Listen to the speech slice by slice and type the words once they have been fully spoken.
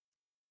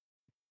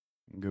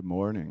Good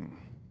morning.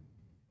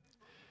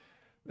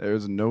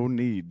 There's no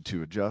need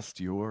to adjust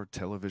your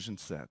television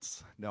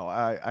sets. No,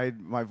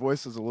 my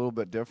voice is a little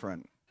bit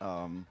different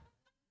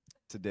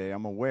today.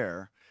 I'm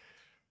aware.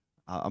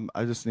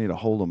 I just need to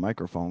hold a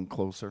microphone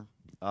closer.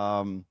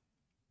 Um,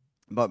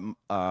 but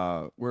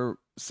we're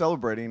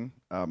celebrating.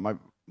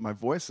 My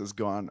voice is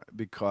gone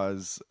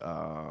because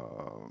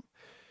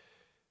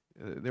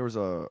there was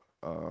a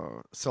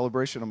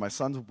celebration of my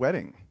son's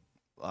wedding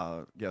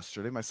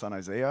yesterday. My son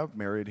Isaiah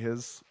married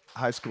his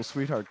high school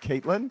sweetheart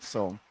Caitlin.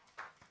 So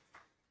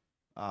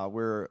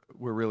we're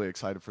really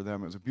excited for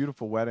them. It was a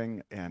beautiful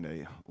wedding and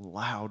a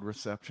loud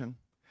reception.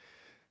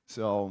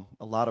 So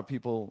a lot of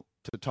people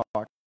to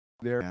talk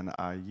there, and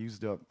I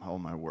used up all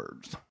my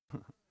words.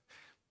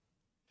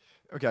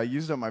 Okay, I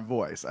used up my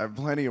voice. I have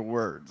plenty of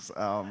words.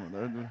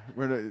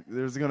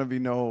 There's going to be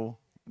no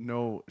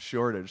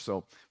shortage.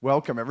 So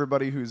welcome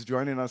everybody who's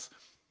joining us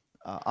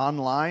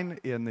online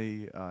in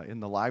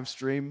the live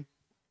stream.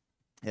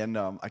 And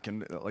I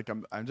can like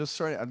I'm just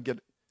sorry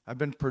I've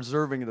been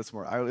preserving this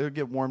morning. It'll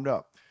get warmed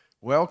up.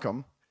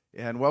 Welcome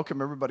and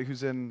welcome everybody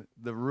who's in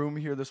the room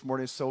here this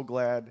morning. So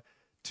glad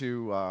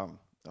to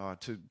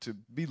to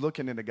be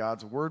looking into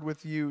God's Word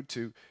with you,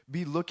 to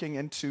be looking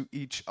into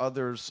each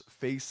other's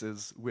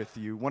faces with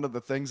you. One of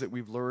the things that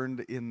we've learned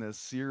in this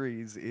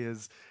series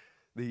is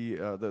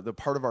the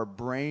part of our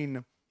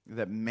brain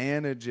that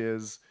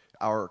manages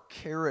our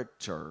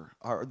character,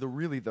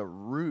 really the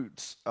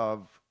roots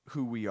of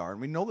who we are.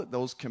 And we know that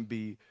those can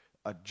be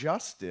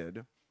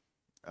adjusted.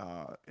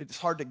 It's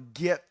hard to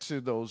get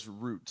to those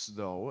roots,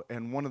 though.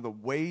 And one of the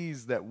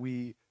ways that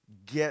we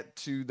get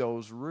to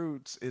those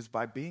roots is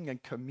by being in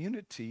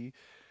community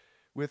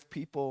with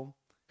people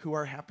who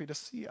are happy to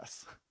see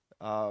us,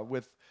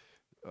 with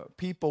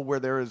people where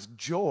there is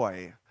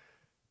joy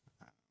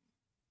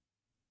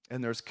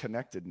and there's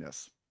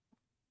connectedness.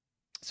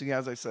 So, yeah,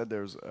 as I said,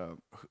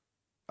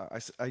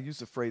 I use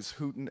the phrase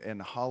hootin'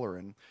 and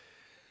hollerin'.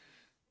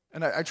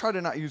 And I try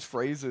to not use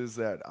phrases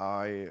that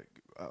I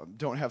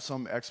don't have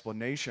some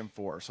explanation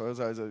for. So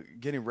as I was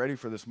getting ready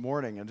for this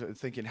morning and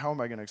thinking, how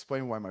am I going to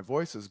explain why my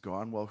voice is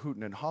gone? Well,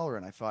 hooting and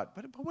hollering, I thought,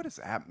 but what does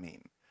that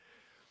mean?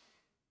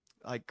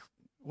 Like,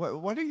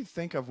 what do you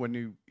think of when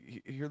you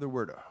hear the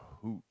word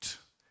hoot?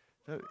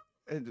 Uh,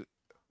 and-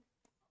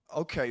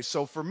 okay,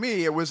 so for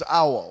me, it was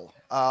owl.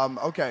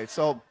 Okay,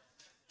 so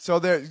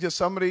there, just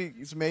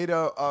somebody's made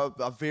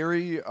a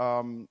very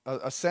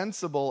a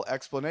sensible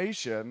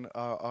explanation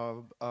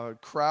of a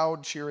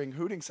crowd cheering,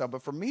 hooting sound.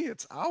 But for me,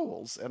 it's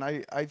owls, and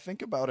I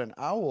think about an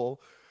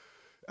owl.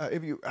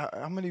 If you,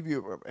 how many of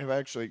you have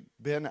actually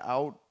been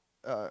out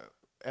uh,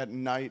 at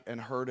night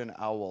and heard an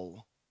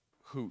owl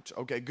hoot?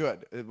 Okay,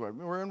 good.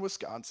 We're in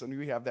Wisconsin.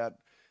 We have that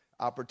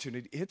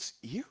opportunity. It's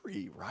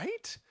eerie,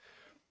 right?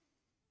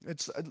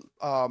 It's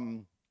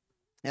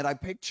and I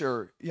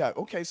picture, yeah,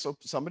 okay, so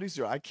somebody's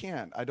there. I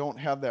can't. I don't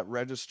have that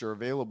register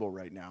available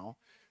right now.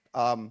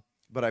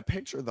 But I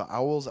picture the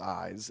owl's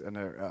eyes, and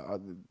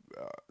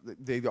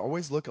they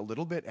always look a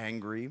little bit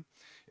angry,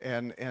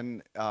 and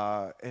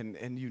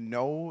you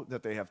know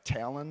that they have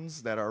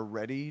talons that are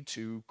ready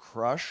to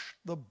crush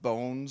the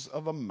bones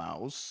of a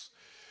mouse,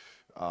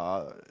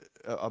 uh,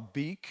 a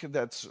beak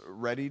that's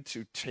ready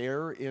to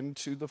tear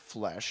into the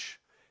flesh,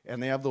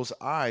 and they have those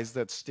eyes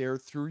that stare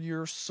through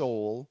your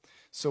soul.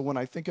 So when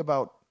I think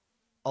about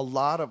a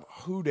lot of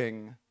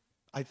hooting,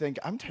 I think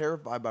I'm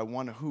terrified by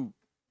one hoot.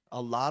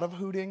 A lot of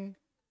hooting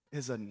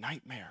is a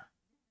nightmare.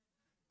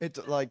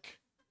 It's like,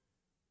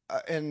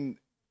 and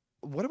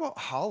what about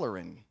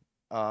hollering?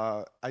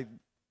 I,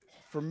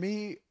 for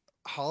me,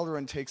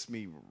 hollering takes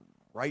me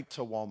right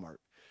to Walmart.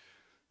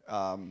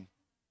 Um,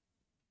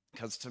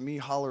 because to me,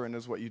 hollering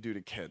is what you do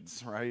to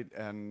kids, right?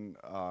 And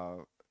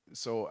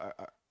so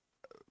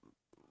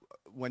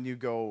when you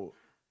go,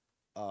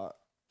 uh,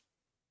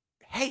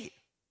 hey,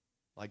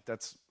 like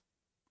that's,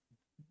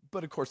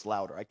 but of course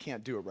louder. I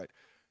can't do it right.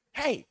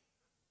 Hey,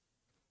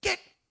 get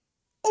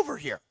over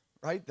here,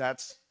 right?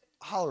 That's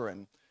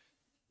hollering.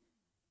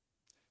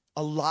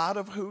 A lot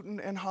of hooting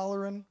and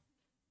hollering,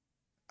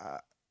 uh,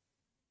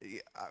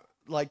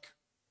 like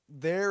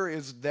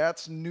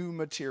that's new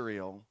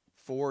material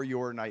for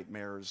your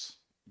nightmares.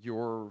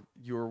 You're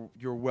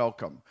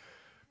welcome.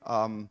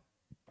 Um,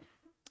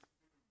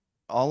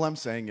 all I'm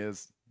saying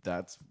is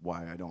that's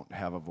why I don't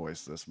have a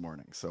voice this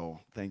morning.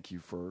 So thank you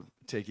for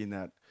taking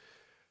that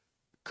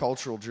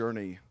cultural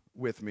journey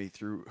with me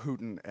through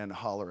hootin' and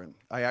hollerin'.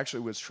 I actually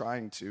was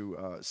trying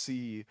to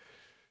see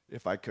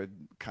if I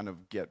could kind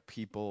of get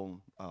people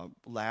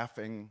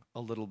laughing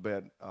a little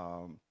bit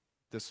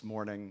this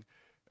morning.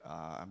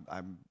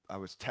 I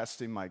was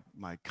testing my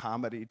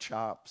comedy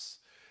chops,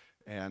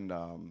 and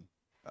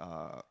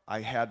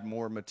I had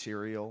more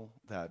material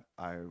that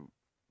um,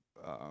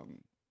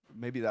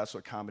 maybe that's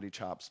what comedy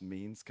chops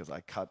means because I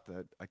cut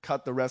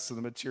the rest of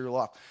the material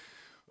off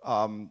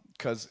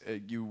because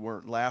you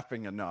weren't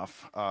laughing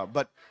enough.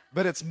 But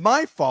it's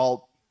my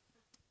fault.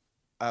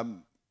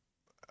 Um,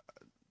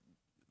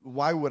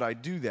 why would I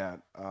do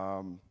that?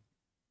 Uh,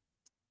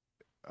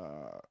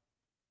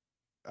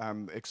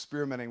 I'm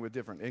experimenting with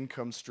different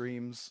income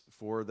streams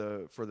for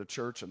the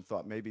church and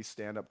thought maybe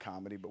stand-up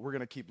comedy, but we're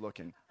going to keep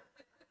looking.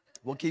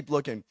 We'll keep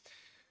looking.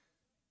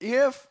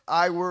 If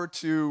I were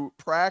to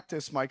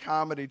practice my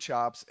comedy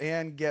chops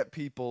and get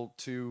people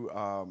to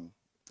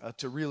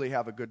really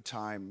have a good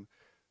time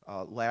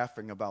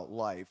laughing about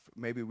life,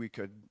 maybe we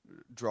could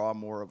draw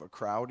more of a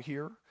crowd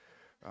here.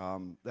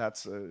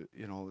 That's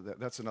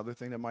another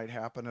thing that might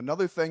happen.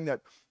 Another thing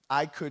that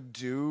I could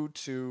do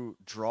to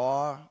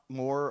draw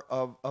more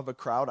of a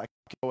crowd, I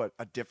could go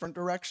a different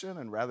direction,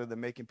 and rather than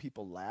making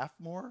people laugh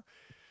more,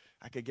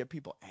 I could get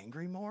people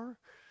angry more.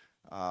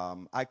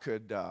 I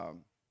could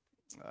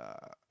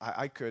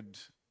I could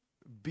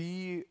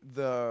be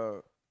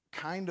the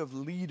kind of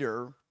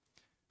leader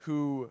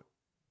who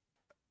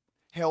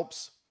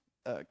helps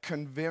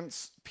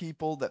convince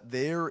people that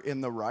they're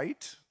in the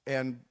right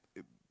and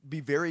be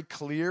very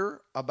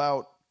clear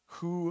about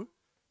who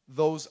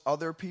those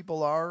other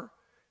people are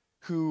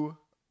who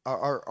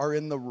are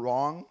in the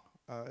wrong,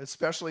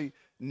 especially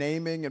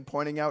naming and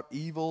pointing out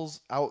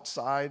evils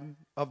outside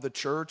of the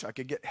church. I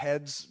could get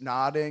heads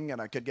nodding and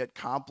I could get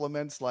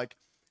compliments like,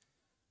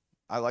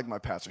 I like my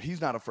pastor. He's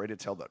not afraid to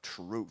tell the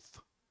truth.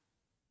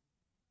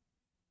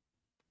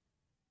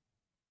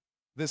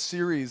 This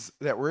series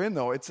that we're in,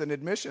 though, it's an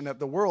admission that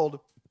the world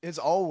is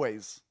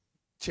always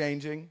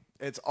changing.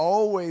 It's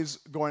always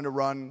going to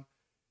run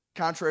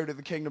contrary to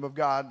the kingdom of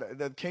God.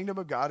 The kingdom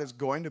of God is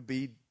going to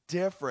be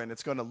different.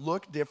 It's going to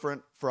look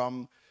different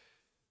from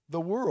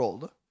the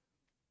world.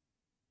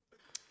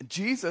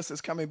 Jesus is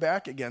coming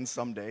back again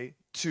someday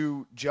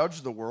to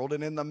judge the world.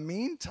 And in the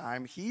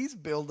meantime, he's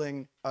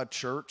building a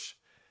church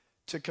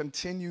to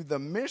continue the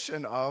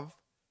mission of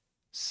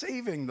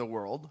saving the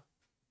world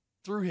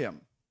through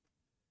him.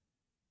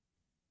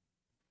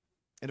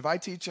 And if I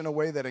teach in a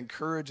way that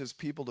encourages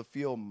people to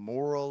feel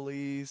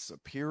morally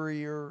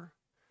superior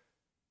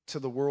to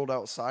the world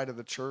outside of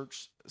the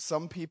church,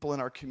 some people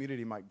in our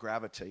community might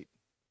gravitate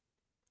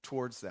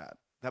towards that.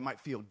 That might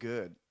feel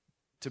good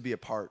to be a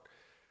part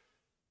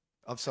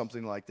of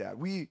something like that.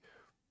 We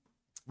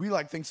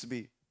like things to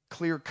be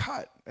clear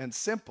cut and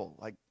simple.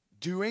 Like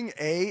doing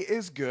A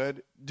is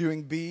good,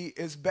 doing B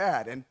is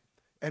bad.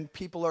 And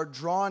people are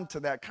drawn to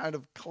that kind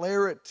of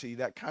clarity,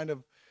 that kind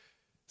of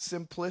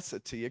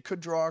simplicity. It could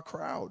draw a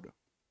crowd.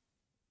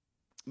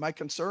 My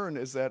concern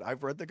is that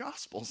I've read the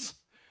Gospels,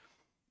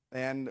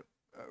 and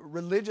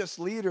religious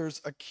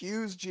leaders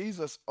accuse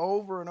Jesus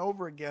over and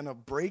over again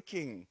of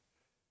breaking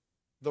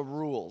the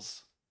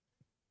rules,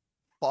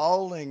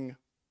 falling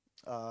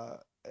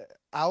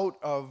out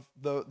of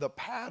the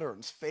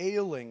patterns,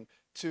 failing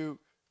to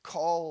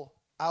call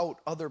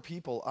out other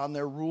people on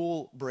their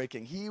rule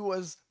breaking. He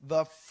was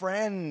the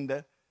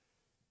friend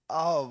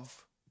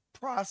of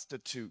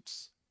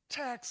prostitutes,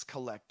 tax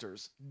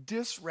collectors,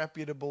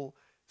 disreputable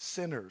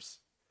sinners.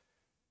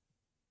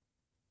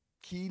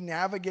 He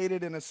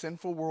navigated in a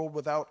sinful world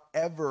without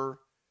ever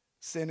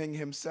sinning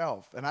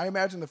himself. And I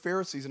imagine the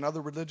Pharisees and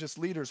other religious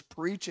leaders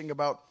preaching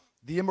about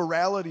the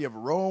immorality of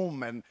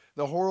Rome and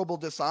the horrible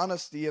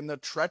dishonesty and the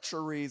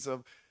treacheries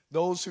of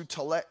those who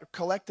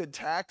collected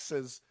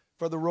taxes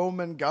for the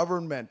Roman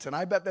government. And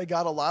I bet they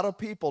got a lot of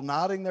people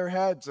nodding their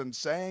heads and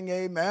saying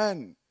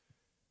amen.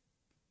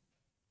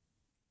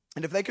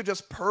 And if they could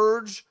just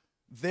purge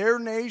their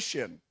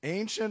nation,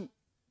 ancient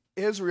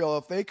Israel,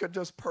 if they could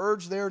just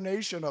purge their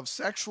nation of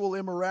sexual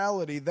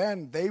immorality,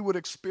 then they would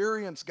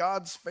experience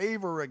God's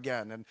favor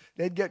again, and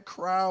they'd get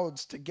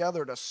crowds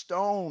together to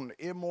stone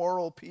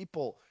immoral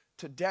people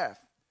to death.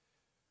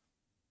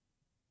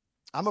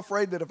 I'm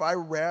afraid that if I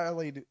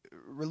rallied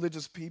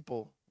religious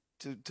people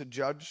to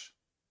judge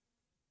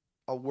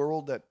a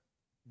world that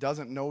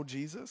doesn't know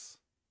Jesus,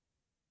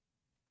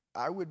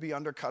 I would be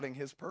undercutting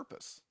his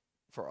purpose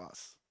for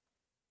us,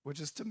 which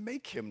is to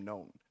make him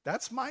known.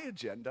 That's my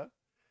agenda.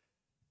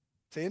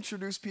 To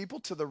introduce people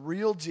to the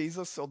real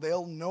Jesus so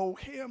they'll know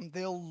him,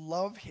 they'll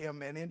love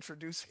him, and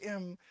introduce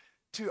him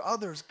to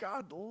others.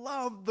 God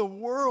loved the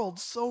world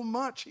so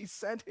much, he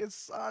sent his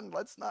son.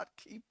 Let's not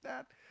keep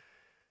that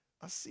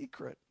a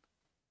secret.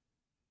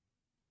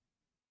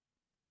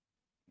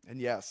 And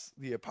yes,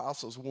 the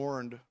apostles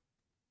warned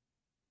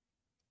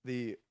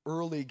the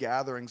early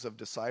gatherings of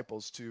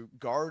disciples to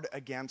guard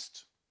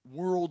against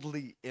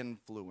worldly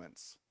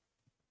influence.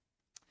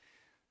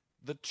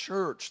 The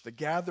church, the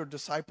gathered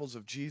disciples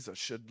of Jesus,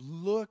 should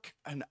look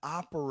and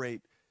operate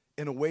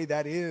in a way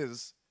that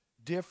is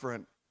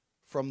different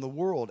from the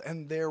world.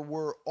 And there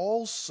were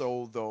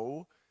also,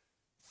 though,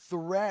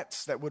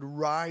 threats that would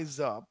rise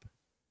up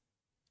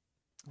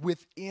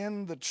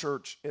within the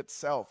church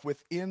itself,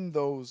 within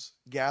those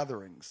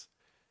gatherings.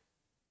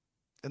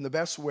 And the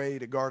best way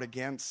to guard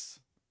against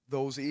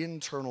those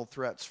internal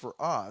threats for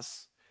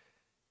us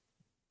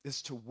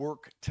is to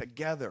work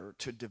together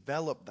to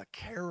develop the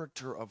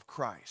character of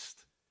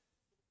Christ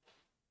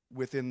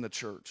within the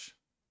church.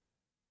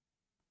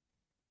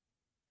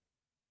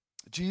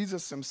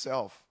 Jesus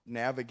himself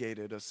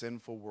navigated a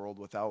sinful world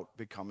without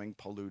becoming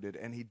polluted,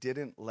 and he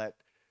didn't let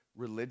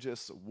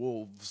religious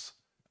wolves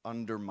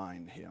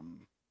undermine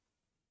him.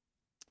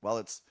 Well,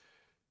 it's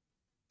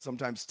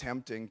sometimes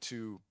tempting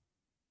to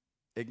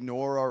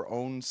ignore our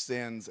own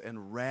sins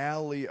and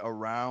rally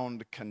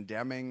around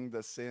condemning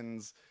the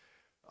sins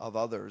of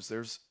others.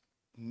 There's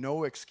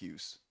no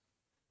excuse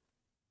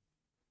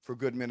for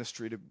good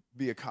ministry to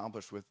be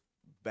accomplished with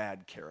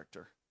bad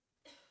character,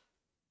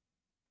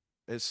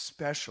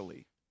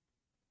 especially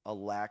a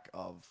lack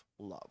of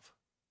love.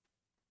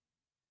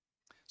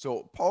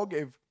 So Paul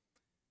gave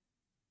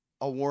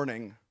a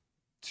warning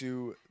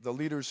to the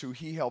leaders who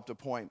he helped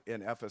appoint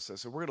in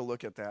Ephesus. And we're going to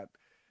look at that,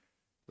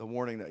 the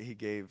warning that he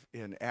gave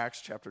in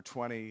Acts chapter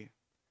 20,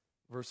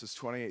 verses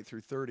 28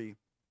 through 30.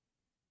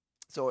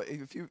 So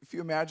if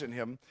you imagine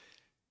him,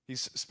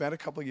 he's spent a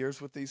couple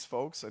years with these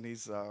folks, and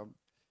he's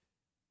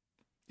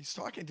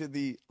talking to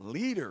the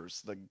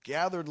leaders, the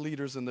gathered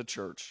leaders in the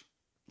church.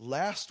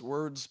 Last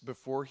words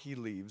before he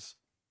leaves.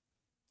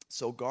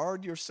 So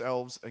guard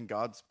yourselves and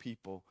God's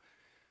people.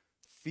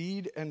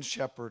 Feed and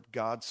shepherd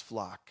God's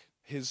flock,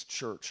 his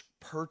church,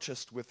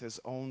 purchased with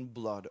his own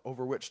blood,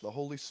 over which the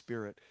Holy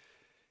Spirit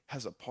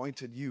has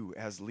appointed you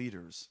as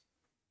leaders.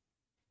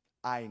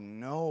 I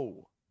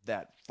know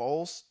that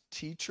false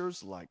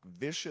teachers like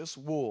vicious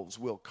wolves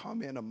will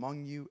come in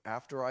among you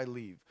after I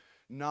leave,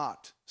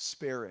 not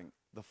sparing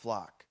the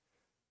flock.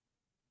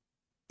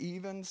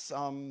 Even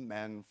some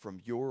men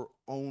from your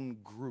own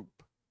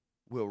group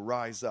will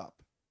rise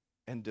up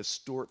and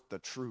distort the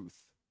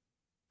truth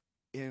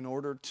in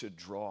order to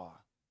draw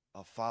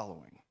a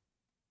following.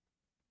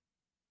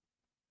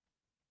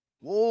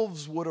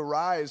 Wolves would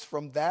arise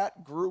from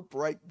that group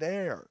right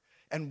there.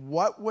 And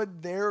what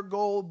would their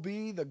goal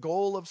be? The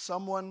goal of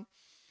someone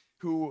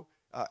who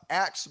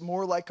acts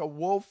more like a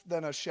wolf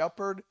than a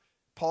shepherd?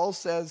 Paul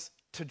says,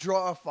 to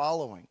draw a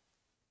following.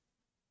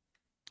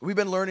 We've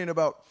been learning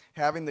about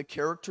having the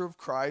character of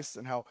Christ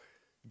and how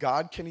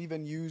God can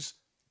even use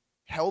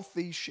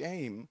healthy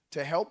shame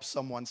to help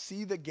someone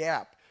see the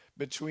gap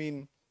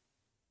between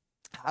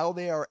how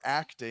they are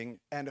acting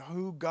and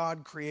who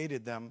God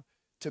created them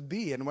to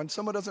be. And when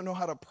someone doesn't know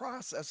how to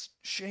process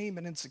shame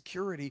and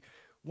insecurity,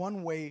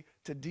 one way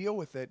to deal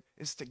with it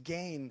is to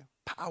gain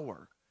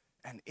power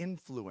and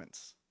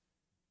influence,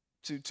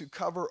 to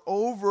cover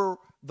over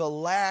the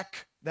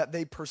lack that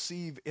they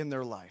perceive in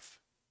their life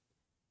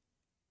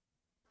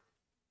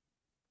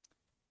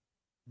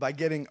by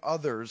getting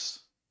others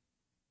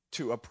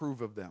to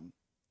approve of them.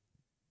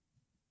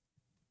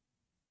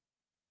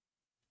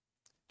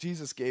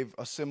 Jesus gave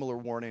a similar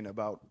warning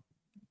about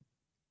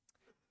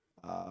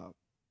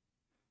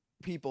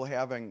people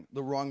having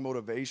the wrong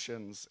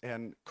motivations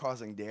and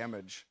causing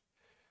damage.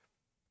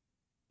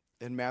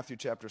 In Matthew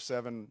chapter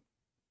 7,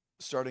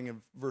 starting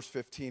in verse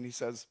 15, he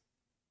says,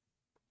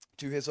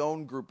 to his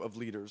own group of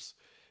leaders,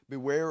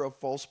 beware of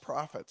false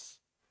prophets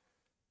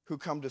who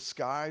come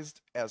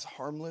disguised as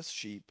harmless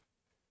sheep,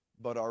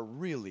 but are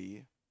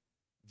really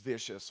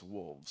vicious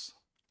wolves.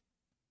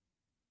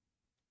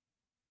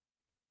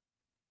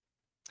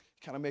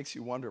 Kind of makes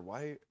you wonder,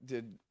 why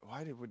did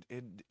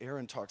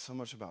Aaron talk so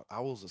much about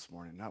owls this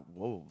morning, not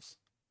wolves?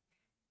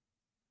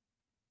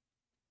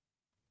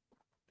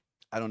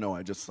 I don't know.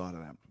 I just thought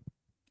of that.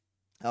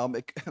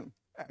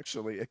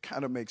 Actually, it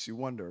kind of makes you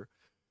wonder,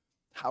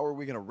 how are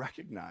we going to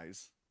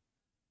recognize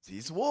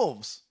these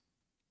wolves?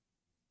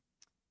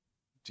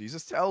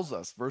 Jesus tells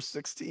us, verse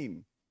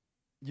 16,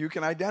 you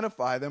can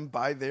identify them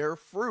by their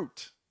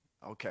fruit.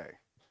 Okay.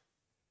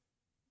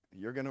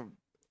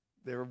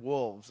 They're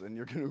wolves, and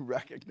you're going to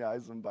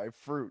recognize them by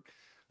fruit.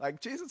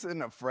 Like, Jesus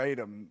isn't afraid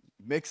of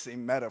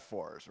mixing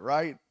metaphors,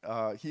 right?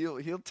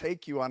 He'll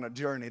take you on a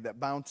journey that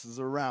bounces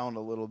around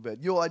a little bit.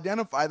 You'll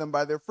identify them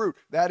by their fruit.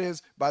 That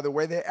is, by the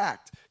way they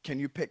act. Can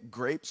you pick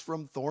grapes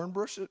from thorn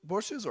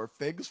bushes or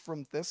figs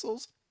from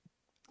thistles?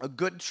 A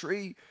good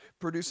tree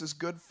produces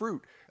good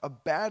fruit. A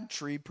bad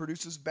tree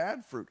produces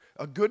bad fruit.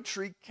 A good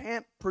tree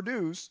can't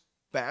produce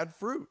bad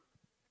fruit.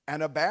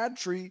 And a bad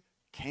tree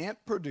can't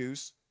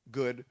produce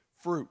good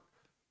fruit.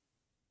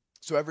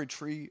 So every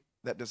tree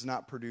that does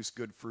not produce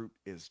good fruit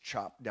is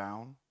chopped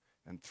down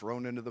and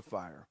thrown into the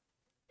fire.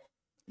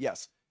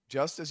 Yes,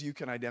 just as you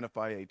can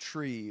identify a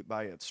tree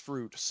by its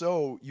fruit,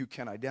 so you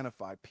can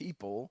identify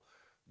people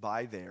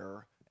by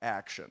their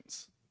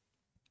actions.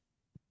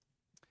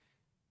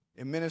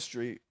 In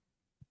ministry,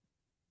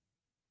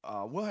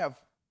 we'll have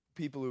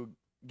people who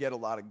get a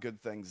lot of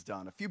good things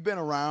done. If you've been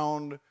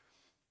around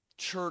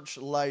church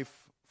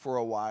life for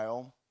a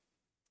while,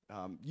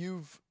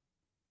 you've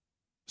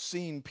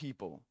seen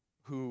people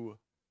who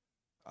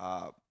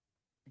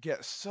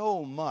get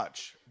so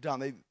much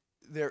done.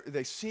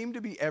 They seem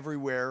to be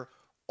everywhere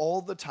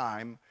all the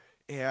time,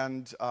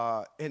 and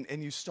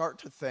you start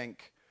to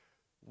think,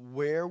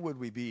 where would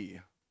we be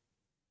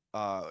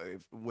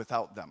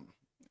without them?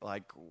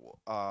 Like,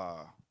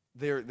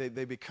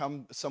 they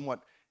become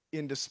somewhat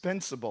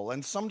indispensable,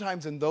 and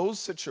sometimes in those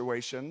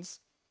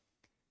situations,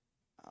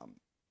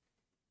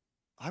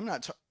 I'm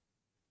not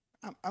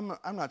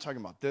talking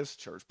about this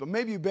church, but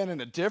maybe you've been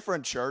in a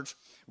different church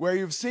where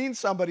you've seen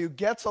somebody who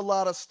gets a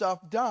lot of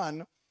stuff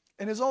done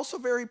and is also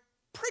very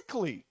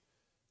prickly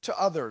to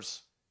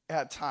others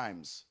at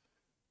times.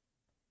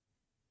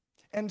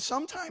 and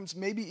sometimes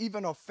maybe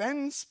even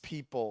offends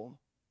people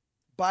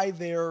by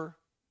their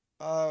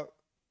uh,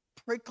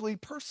 prickly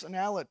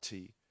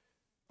personality,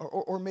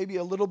 or maybe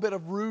a little bit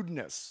of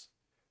rudeness,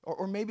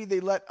 or maybe they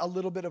let a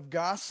little bit of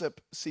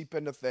gossip seep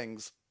into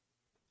things.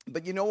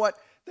 But you know what?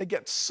 They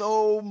get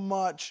so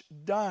much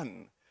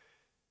done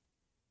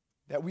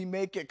that we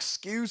make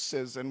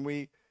excuses, and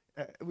we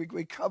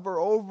cover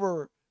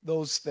over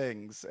those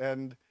things.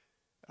 And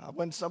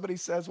when somebody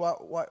says,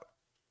 "Well,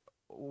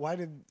 why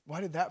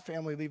did that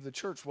family leave the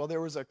church?" Well,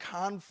 there was a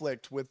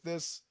conflict with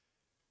this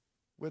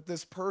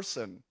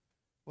person.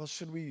 Well,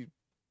 should we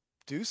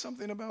do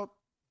something about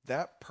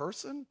that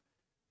person?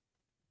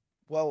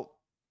 Well,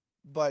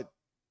 but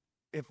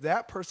if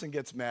that person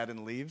gets mad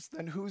and leaves,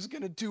 then who's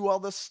going to do all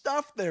the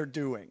stuff they're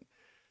doing?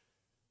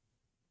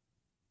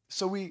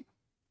 So we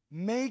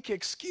make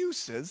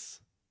excuses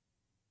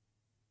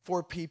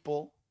for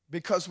people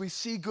because we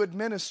see good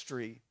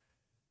ministry.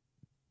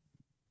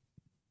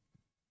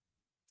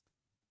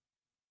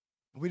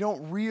 We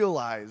don't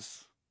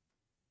realize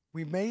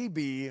we may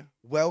be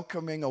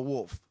welcoming a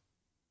wolf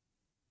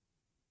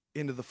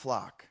into the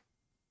flock.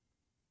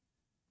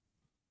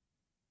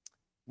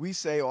 We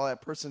say, "Oh,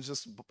 that person's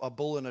just a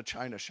bull in a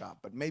china shop,"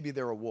 but maybe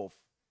they're a wolf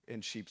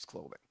in sheep's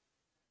clothing.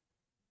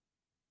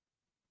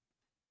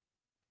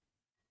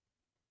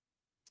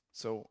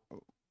 So,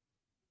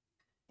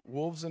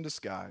 wolves in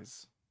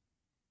disguise,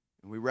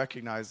 and we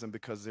recognize them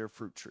because they're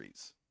fruit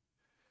trees.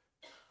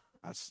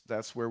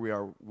 That's where we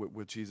are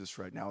with Jesus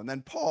right now. And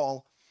then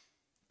Paul,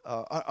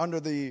 under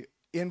the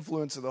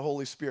influence of the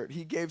Holy Spirit,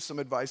 he gave some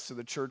advice to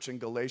the church in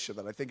Galatia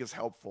that I think is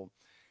helpful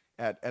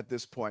at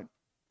this point.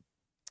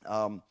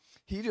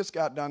 He just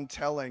got done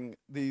telling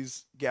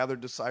these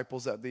gathered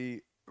disciples that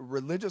the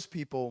religious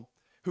people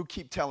who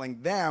keep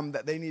telling them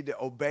that they need to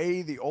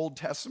obey the Old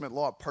Testament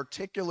law,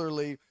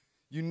 particularly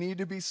you need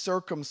to be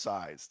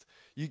circumcised.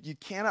 You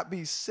cannot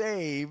be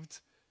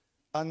saved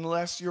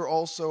unless you're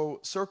also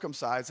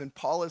circumcised. And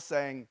Paul is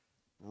saying,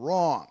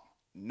 wrong.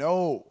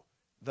 No,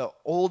 the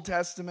Old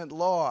Testament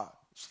law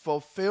is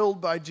fulfilled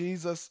by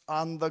Jesus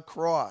on the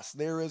cross.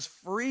 There is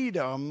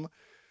freedom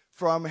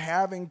from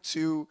having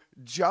to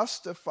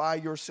justify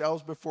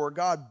yourselves before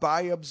God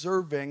by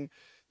observing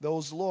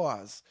those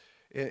laws.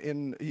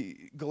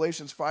 In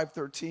Galatians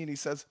 5:13, he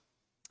says,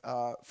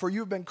 "For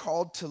you've been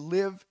called to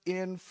live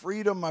in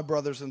freedom, my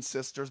brothers and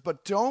sisters,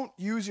 but don't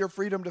use your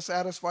freedom to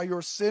satisfy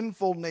your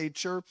sinful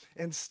nature.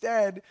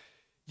 Instead,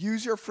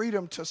 use your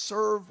freedom to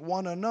serve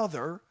one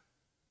another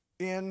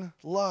in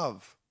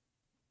love."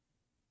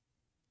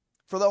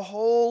 For the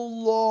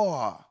whole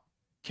law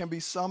can be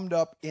summed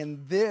up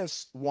in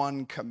this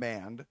one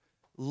command: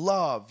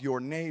 love your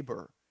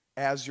neighbor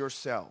as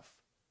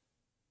yourself.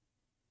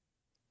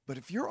 But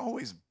if you're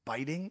always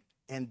biting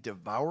and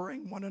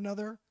devouring one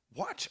another,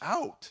 watch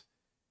out.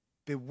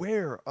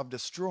 Beware of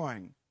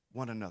destroying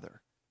one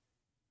another.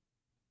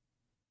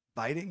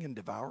 Biting and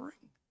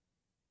devouring?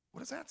 What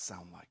does that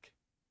sound like?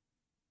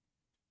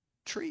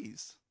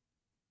 Trees.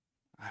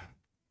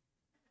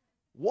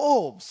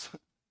 Wolves.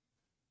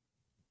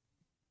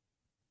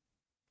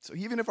 So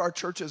even if our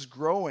church is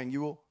growing,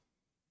 you will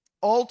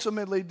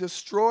ultimately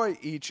destroy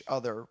each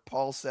other,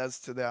 Paul says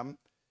to them,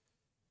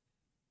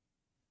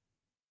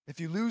 if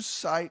you lose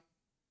sight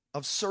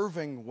of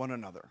serving one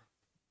another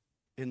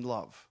in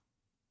love.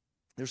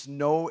 There's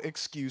no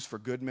excuse for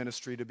good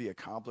ministry to be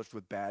accomplished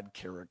with bad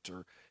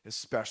character,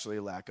 especially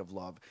lack of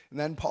love. And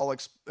then Paul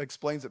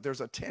explains that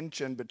there's a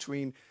tension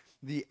between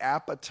the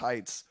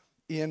appetites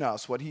in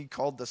us, what he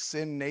called the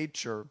sin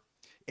nature,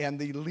 and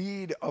the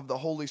lead of the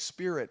Holy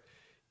Spirit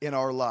in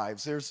our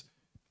lives. There's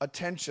a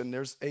tension,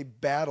 there's a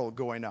battle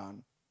going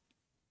on.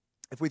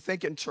 If we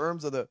think in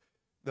terms of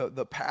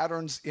the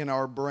patterns in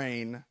our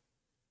brain,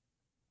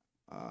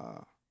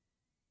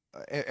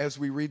 as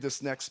we read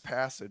this next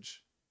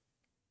passage,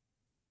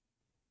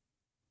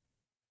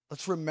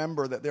 let's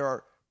remember that there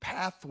are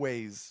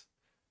pathways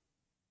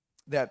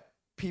that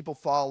people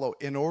follow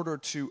in order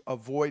to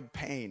avoid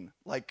pain,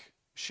 like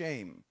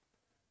shame.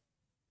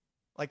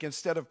 Like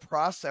instead of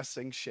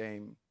processing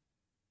shame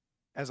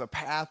as a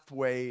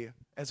pathway,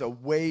 as a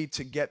way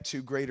to get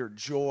to greater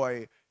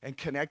joy and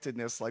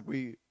connectedness, like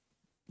we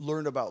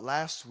learned about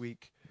last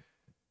week,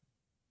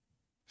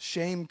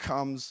 shame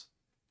comes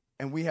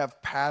and we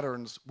have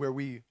patterns where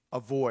we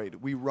avoid,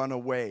 we run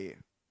away,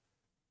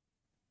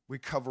 we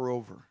cover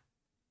over,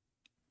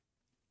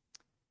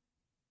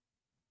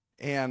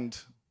 and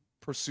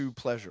pursue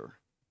pleasure.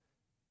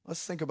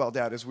 Let's think about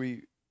that as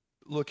we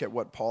look at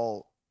what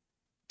Paul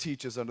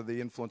teaches under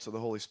the influence of the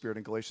Holy Spirit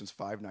in Galatians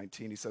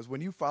 5:19. He says,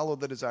 when you follow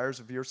the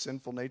desires of your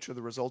sinful nature,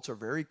 the results are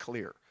very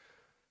clear: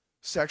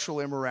 sexual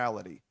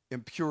immorality,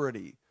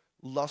 impurity,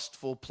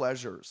 lustful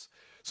pleasures.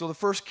 So the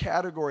first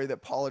category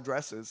that Paul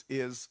addresses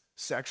is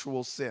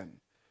sexual sin.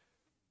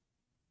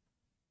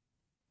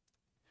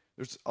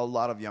 There's a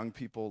lot of young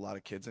people, a lot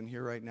of kids in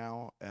here right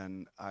now,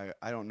 and I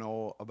don't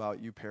know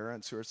about you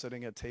parents who are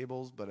sitting at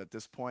tables, but at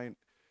this point,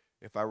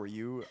 if I were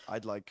you,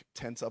 I'd like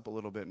tense up a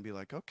little bit and be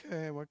like,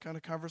 okay, what kind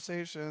of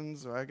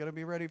conversations are I going to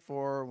be ready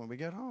for when we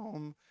get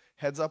home?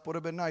 Heads up would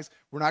have been nice.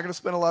 We're not going to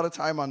spend a lot of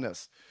time on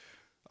this.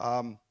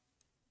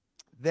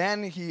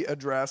 Then he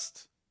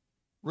addressed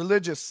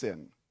religious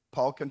sin.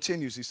 Paul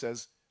continues. He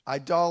says,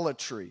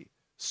 idolatry,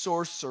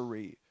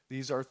 sorcery.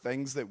 These are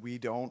things that we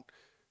don't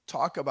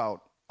talk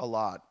about a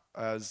lot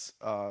as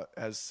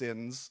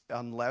sins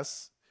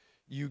unless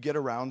you get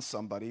around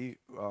somebody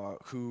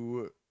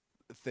who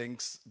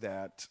thinks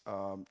that,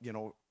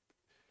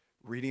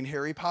 reading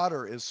Harry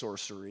Potter is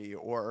sorcery,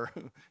 or,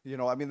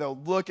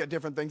 they'll look at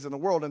different things in the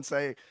world and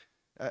say,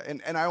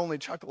 and I only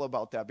chuckle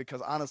about that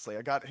because honestly,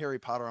 I got Harry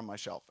Potter on my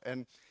shelf.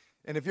 And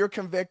if you're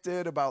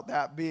convicted about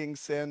that being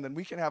sin, then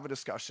we can have a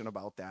discussion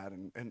about that,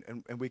 and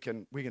we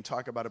can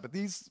talk about it. But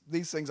these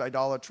things,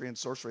 idolatry and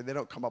sorcery, they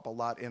don't come up a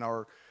lot in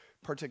our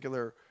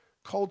particular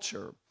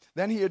culture.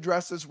 Then he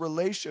addresses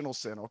relational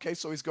sin. Okay,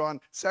 so he's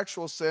gone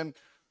sexual sin,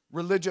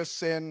 religious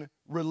sin,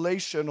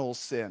 relational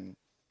sin,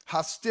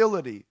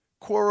 hostility,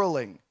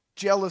 quarreling,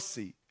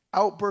 jealousy,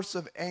 outbursts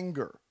of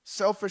anger,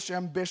 selfish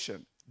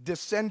ambition,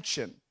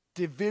 dissension,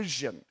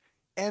 division,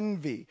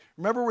 envy.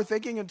 Remember, we're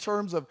thinking in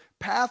terms of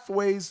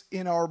pathways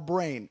in our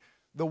brain.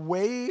 The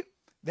way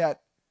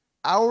that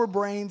our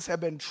brains have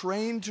been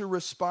trained to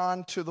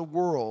respond to the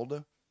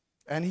world,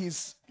 and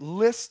he's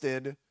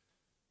listed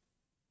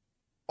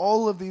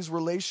all of these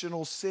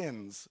relational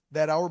sins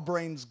that our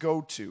brains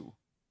go to.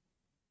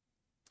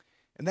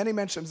 And then he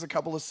mentions a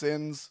couple of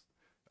sins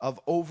of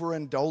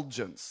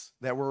overindulgence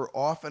that were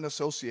often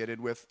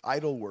associated with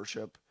idol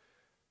worship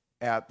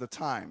at the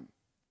time.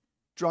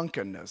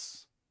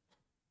 Drunkenness,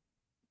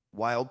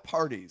 wild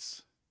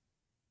parties,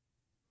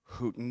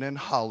 hooting and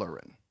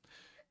hollering.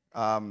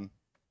 I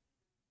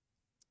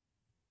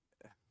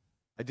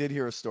did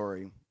hear a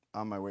story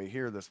on my way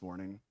here this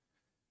morning.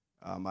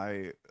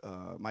 My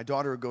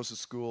daughter, who goes to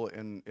school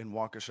in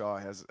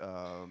Waukesha, has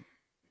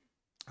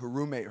her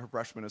roommate, her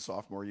freshman and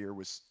sophomore year,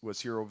 was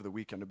here over the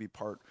weekend to be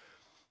part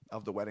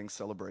of the wedding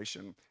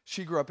celebration.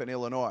 She grew up in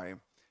Illinois,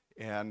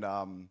 and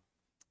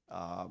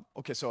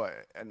okay, so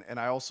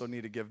I also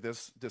need to give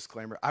this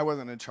disclaimer. I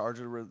wasn't in charge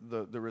of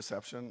the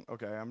reception.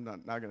 Okay, I'm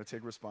not going to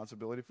take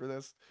responsibility for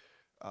this.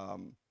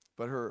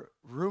 But her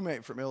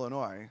roommate from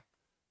Illinois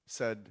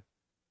said,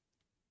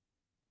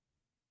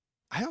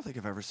 I don't think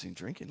I've ever seen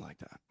drinking like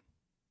that.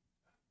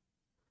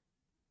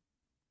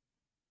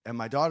 And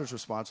my daughter's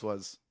response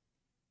was,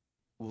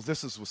 well,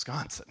 this is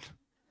Wisconsin.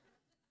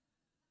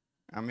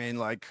 I mean,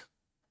 like,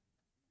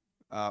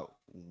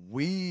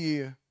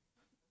 we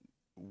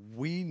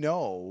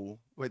know,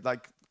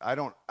 like, I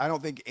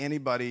don't think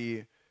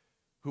anybody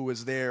who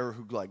was there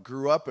who like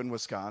grew up in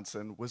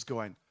Wisconsin was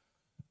going,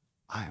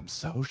 I am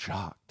so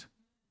shocked.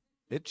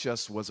 It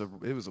just was a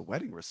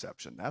wedding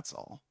reception, that's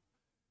all.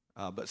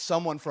 But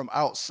someone from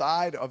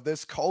outside of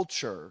this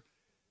culture,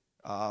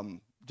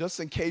 just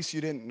in case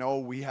you didn't know,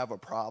 we have a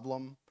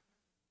problem.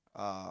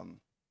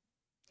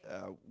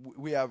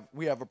 We have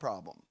a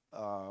problem.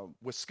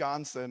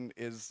 Wisconsin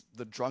is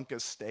the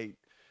drunkest state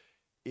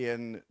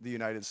in the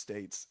United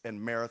States, and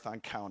Marathon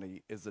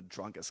County is the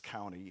drunkest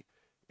county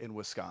in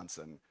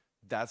Wisconsin.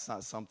 That's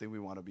not something we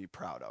want to be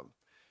proud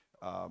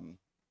of.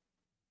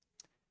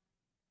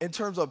 In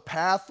terms of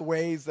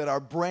pathways that our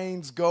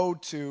brains go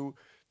to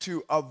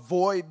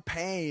avoid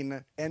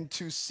pain and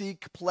to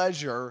seek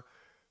pleasure,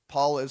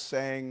 Paul is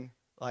saying,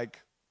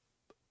 like,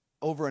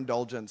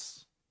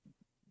 overindulgence,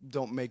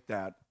 don't make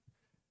that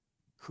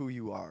who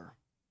you are.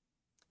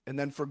 And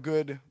then for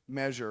good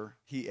measure,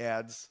 he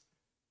adds,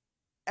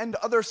 and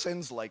other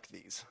sins like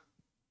these.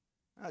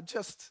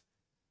 Just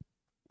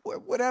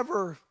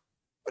whatever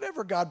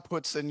God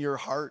puts in your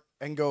heart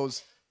and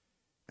goes,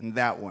 and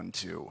that one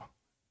too.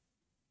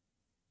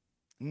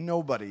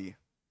 Nobody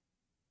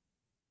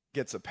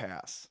gets a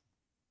pass.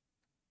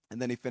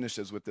 And then he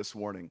finishes with this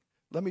warning.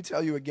 Let me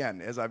tell you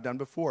again, as I've done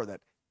before,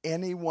 that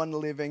anyone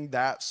living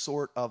that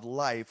sort of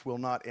life will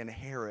not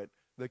inherit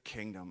the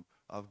kingdom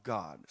of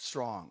God.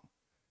 Strong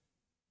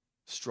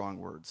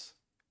words.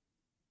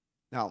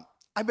 Now,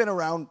 I've been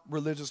around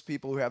religious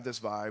people who have this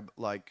vibe,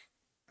 like,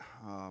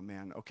 oh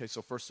man, okay,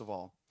 so first of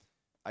all,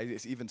 I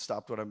just even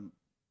stopped what I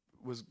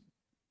was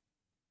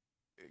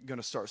going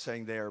to start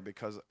saying there,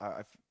 because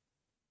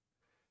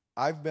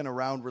I've been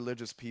around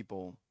religious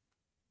people.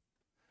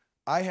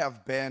 I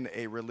have been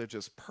a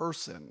religious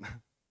person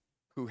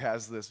who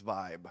has this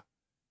vibe,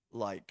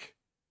 like,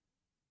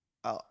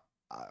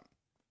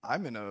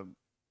 I'm in a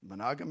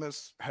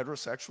monogamous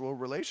heterosexual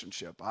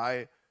relationship.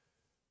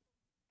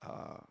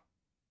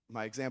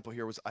 My example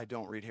here was I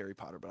don't read Harry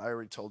Potter, but I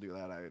already told you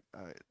that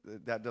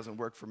that doesn't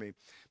work for me.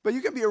 But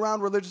you can be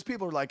around religious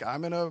people who are like,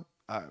 I'm in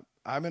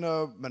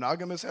a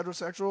monogamous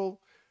heterosexual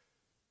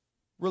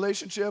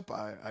relationship.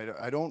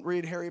 I don't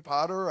read Harry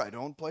Potter. I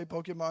don't play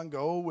Pokemon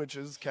Go, which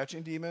is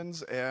catching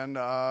demons, and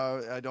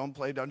I don't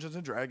play Dungeons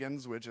and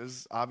Dragons, which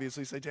is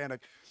obviously satanic.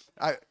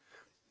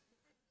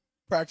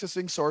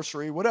 Practicing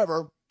sorcery,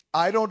 whatever.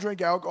 I don't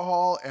drink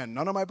alcohol, and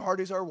none of my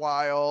parties are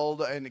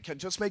wild, and it can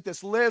just make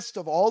this list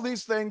of all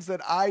these things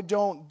that I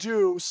don't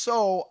do,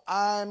 so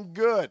I'm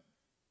good.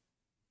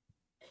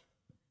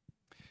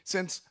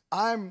 Since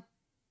I'm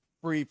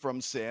free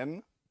from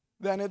sin,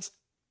 then it's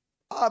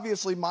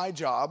obviously my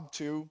job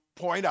to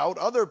point out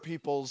other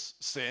people's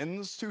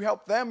sins to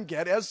help them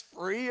get as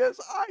free as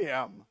I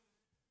am.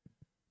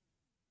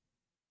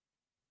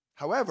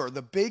 However,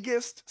 the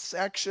biggest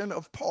section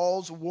of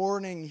Paul's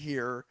warning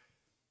here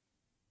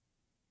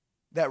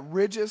that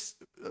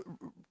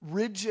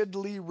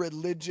rigidly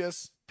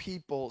religious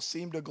people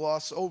seem to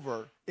gloss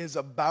over is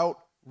about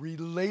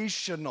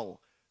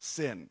relational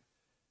sin.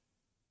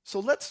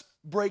 So let's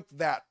break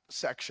that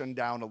section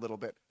down a little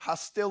bit.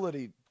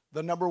 Hostility,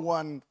 the number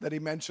one that he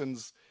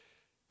mentions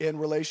in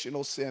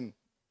relational sin.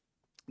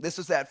 This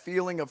is that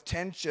feeling of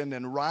tension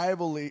and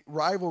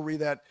rivalry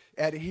that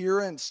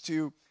adherents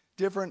to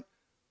different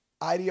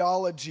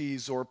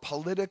ideologies or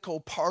political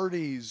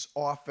parties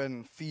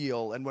often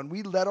feel. And when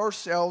we let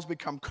ourselves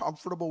become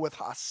comfortable with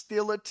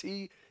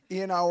hostility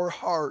in our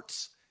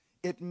hearts,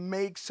 it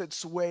makes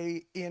its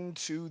way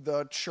into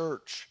the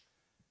church.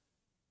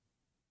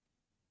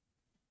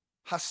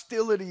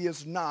 Hostility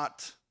is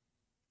not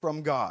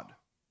from God.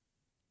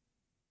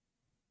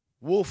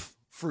 Wolf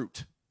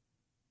fruit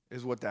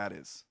is what that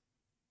is.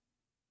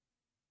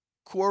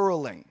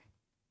 Quarreling.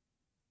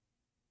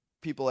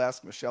 People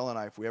ask Michelle and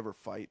I if we ever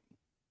fight.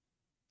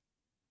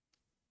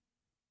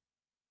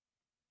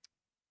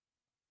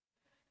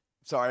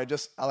 Sorry,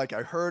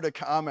 I heard a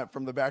comment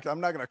from the back.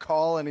 I'm not going to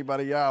call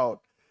anybody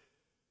out.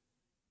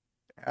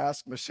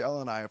 Ask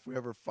Michelle and I if we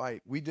ever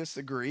fight. We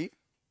disagree.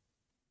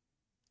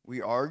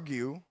 We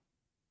argue.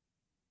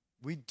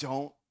 We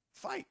don't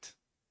fight.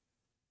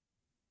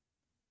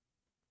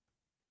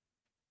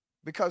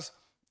 Because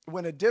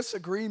when a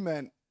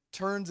disagreement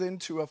turns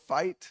into a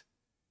fight,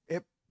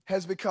 it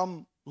has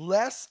become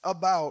less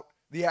about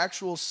the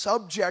actual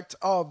subject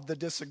of the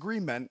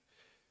disagreement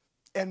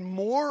and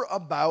more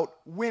about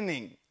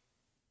winning.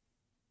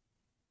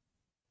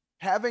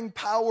 Having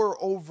power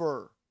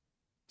over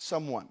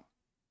someone,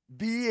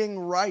 being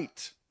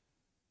right.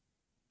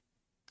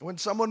 When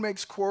someone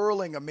makes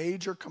quarreling a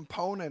major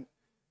component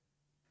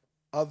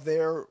of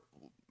their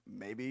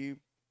maybe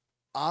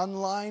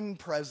online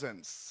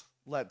presence,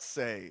 let's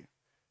say,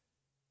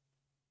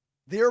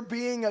 they're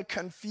being a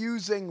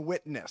confusing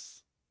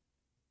witness.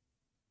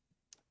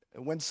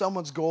 When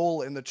someone's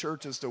goal in the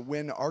church is to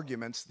win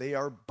arguments, they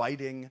are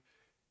biting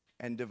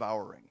and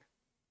devouring.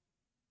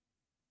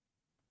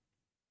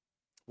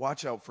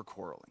 Watch out for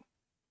quarreling.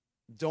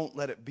 Don't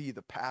let it be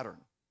the pattern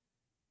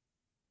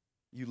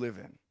you live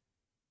in.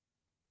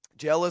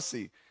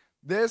 Jealousy.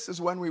 This is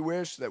when we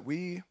wish that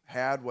we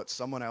had what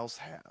someone else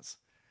has.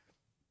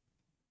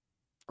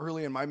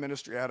 Early in my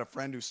ministry, I had a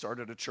friend who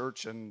started a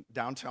church in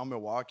downtown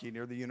Milwaukee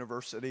near the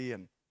university,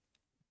 and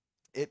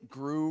it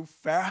grew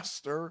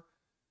faster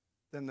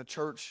than the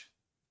church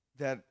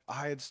that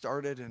I had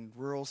started in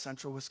rural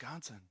central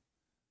Wisconsin.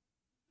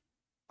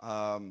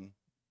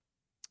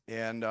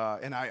 And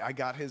I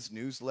got his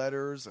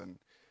newsletters, and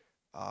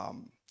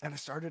I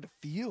started to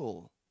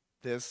feel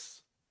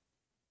this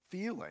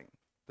feeling,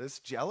 this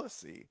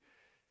jealousy.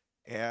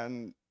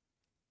 And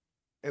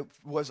it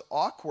was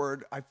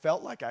awkward. I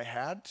felt like I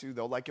had to,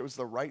 though, like it was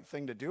the right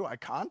thing to do. I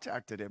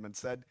contacted him and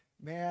said,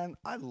 man,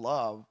 I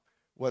love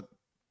what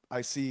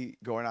I see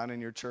going on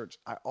in your church.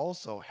 I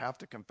also have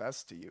to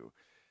confess to you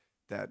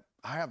that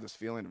I have this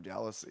feeling of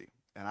jealousy.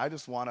 And I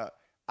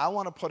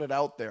want to put it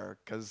out there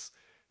because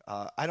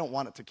I don't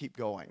want it to keep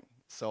going.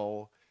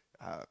 So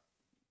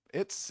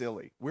it's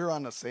silly. We're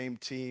on the same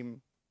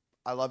team.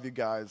 I love you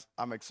guys.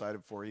 I'm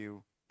excited for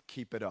you.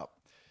 Keep it up.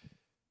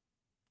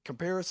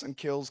 Comparison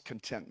kills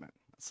contentment.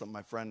 That's something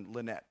my friend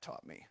Lynette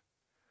taught me.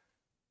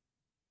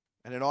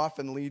 And it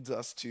often leads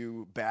us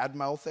to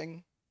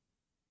bad-mouthing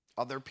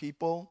other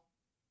people,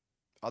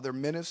 other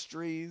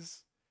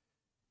ministries,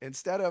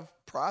 instead of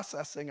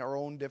processing our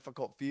own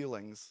difficult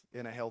feelings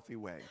in a healthy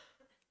way.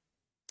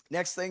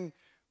 Next thing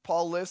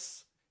Paul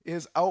lists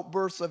is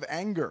outbursts of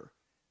anger.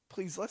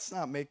 Please, let's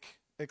not make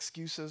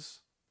excuses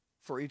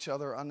for each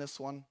other on this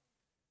one.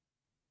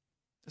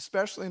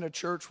 Especially in a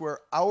church where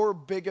our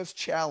biggest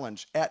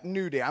challenge at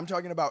New Day, I'm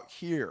talking about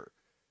here,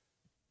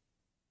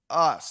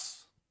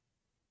 us,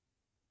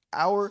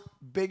 our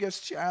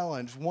biggest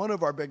challenge, one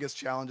of our biggest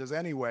challenges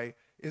anyway,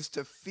 is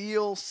to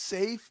feel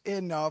safe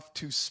enough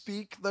to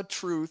speak the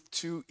truth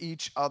to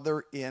each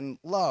other in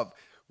love.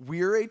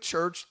 We're a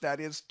church that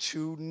is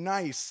too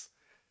nice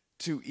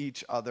to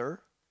each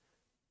other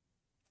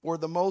for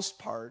the most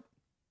part.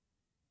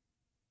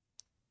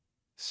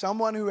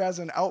 Someone who has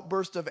an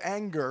outburst of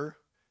anger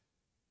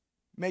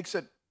makes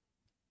it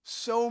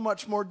so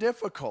much more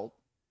difficult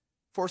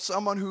for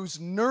someone who's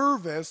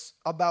nervous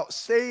about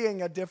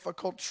saying a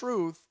difficult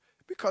truth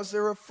because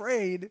they're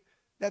afraid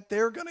that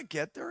they're going to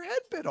get their head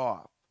bit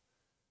off.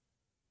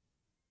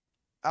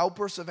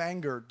 Outbursts of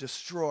anger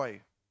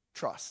destroy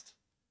trust.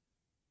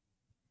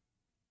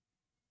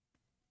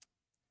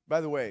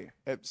 By the way,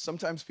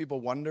 sometimes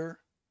people wonder,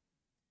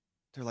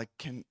 they're like,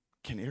 can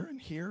Aaron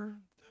hear?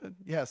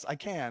 Yes, I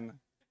can.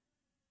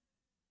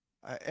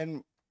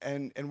 And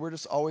we're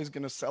just always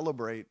going to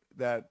celebrate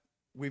that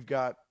we've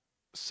got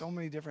so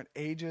many different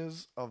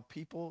ages of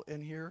people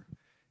in here,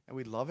 and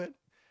we love it.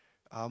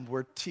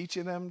 We're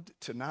teaching them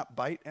to not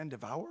bite and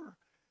devour.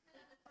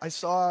 I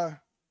saw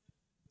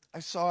I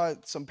saw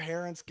some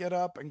parents get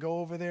up and go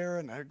over there,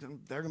 and they're going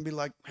to be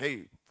like,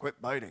 "Hey, quit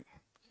biting."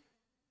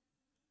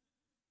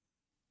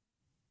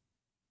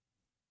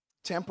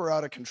 Temper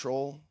out of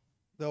control,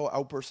 though,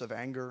 outbursts of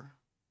anger,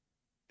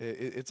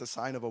 it's a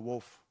sign of a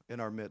wolf in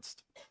our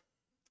midst.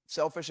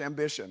 Selfish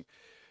ambition.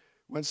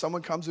 When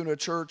someone comes into a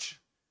church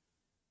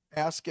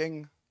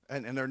asking,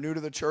 and they're new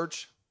to the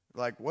church,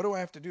 like, what do I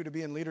have to do to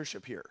be in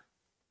leadership here?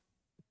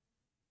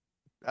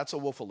 That's a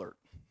wolf alert.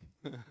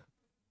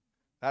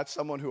 That's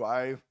someone who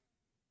I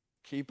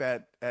keep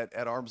at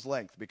arm's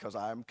length because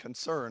I'm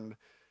concerned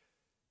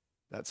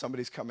that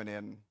somebody's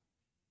coming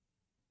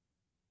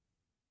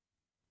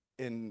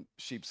in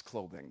sheep's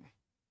clothing.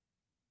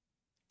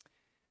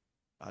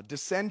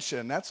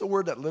 Dissension, that's a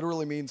word that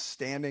literally means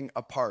standing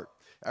apart.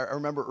 I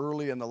remember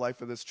early in the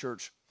life of this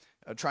church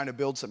trying to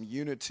build some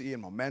unity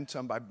and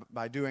momentum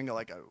by doing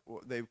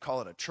they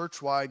call it a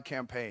church-wide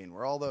campaign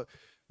where all the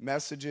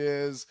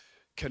messages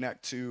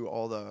connect to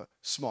all the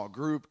small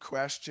group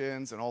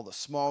questions, and all the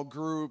small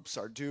groups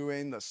are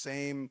doing the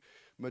same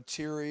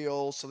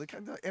material, so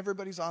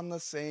everybody's on the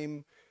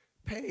same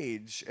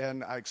page.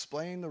 And I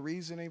explained the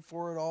reasoning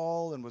for it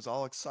all and was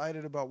all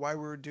excited about why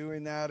we were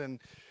doing that. And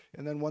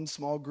then one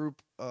small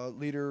group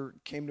leader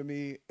came to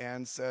me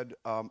and said,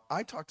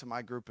 I talked to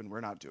my group and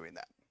we're not doing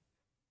that.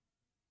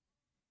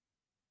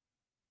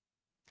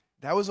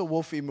 That was a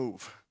wolfy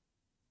move.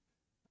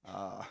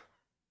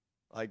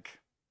 Like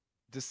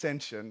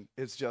dissension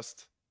is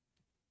just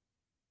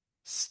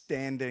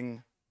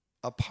standing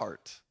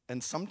apart.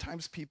 And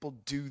sometimes people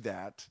do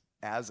that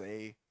as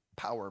a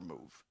power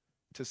move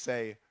to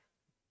say,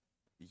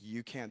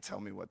 you can't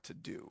tell me what to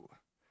do.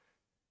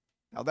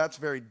 Now, that's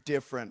very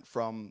different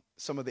from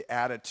some of the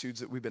attitudes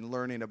that we've been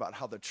learning about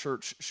how the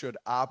church should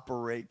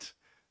operate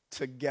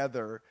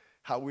together,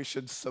 how we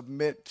should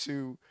submit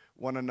to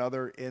one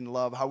another in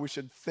love, how we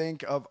should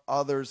think of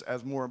others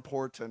as more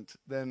important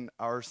than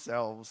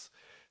ourselves.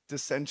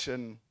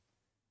 Dissension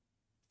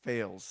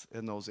fails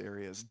in those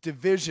areas.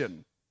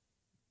 Division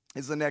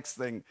is the next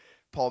thing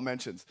Paul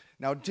mentions.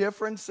 Now,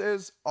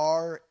 differences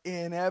are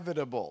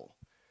inevitable.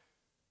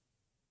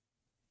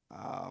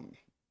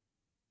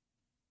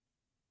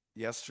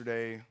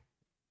 Yesterday,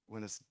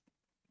 when this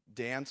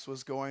dance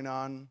was going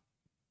on,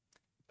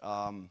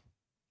 the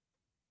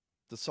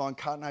song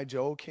Cotton Eye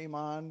Joe came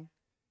on.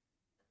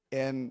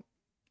 And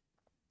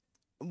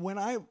when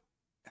I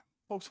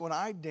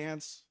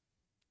dance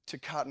to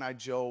Cotton Eye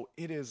Joe,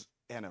 it is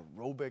an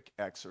aerobic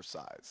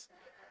exercise.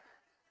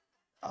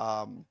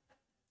 I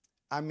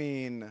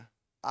mean,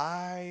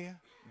 I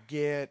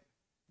get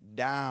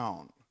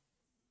down.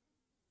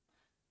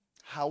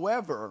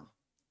 However,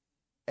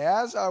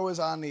 as I was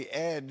on the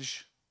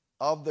edge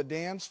of the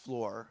dance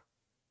floor,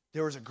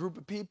 there was a group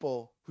of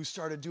people who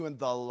started doing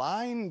the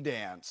line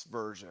dance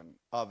version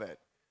of it.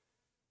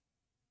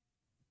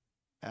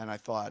 And I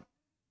thought,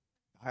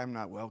 I'm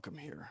not welcome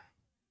here.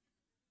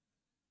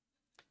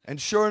 And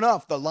sure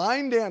enough, the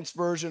line dance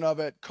version of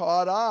it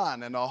caught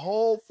on, and the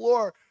whole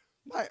floor.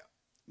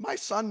 My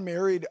son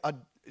married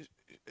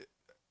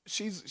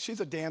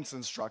she's a dance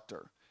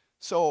instructor.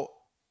 So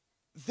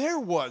there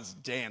was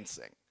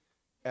dancing.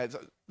 As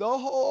the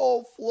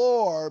whole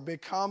floor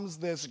becomes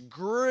this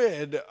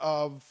grid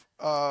of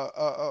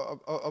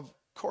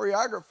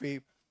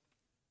choreography.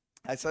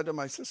 I said to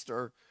my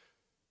sister,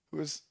 who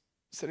was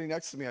sitting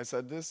next to me, I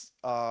said,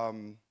 I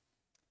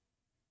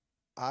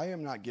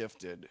am not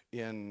gifted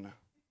in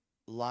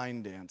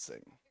line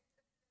dancing.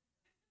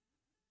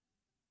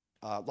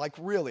 Like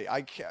really,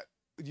 I can't.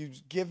 You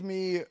give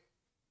me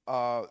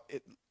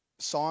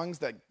songs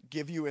that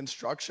give you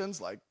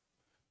instructions like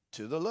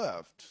to the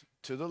left,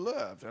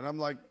 and I'm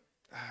like,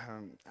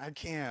 I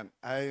can't.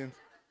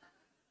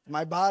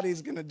 My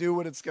body's gonna do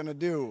what it's gonna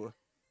do.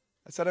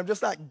 I said, I'm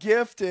just not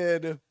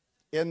gifted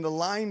in the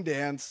line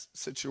dance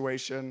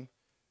situation.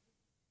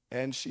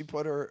 And she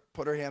put her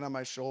hand on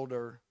my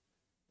shoulder,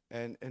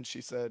 and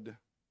she said,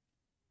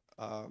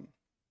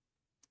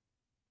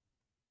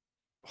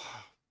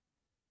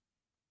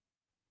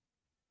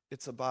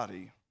 it's a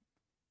body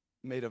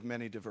made of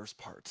many diverse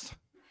parts.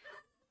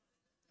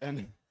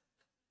 And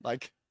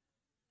like,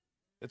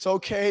 it's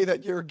okay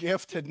that your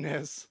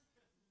giftedness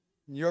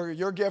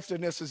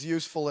is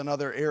useful in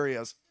other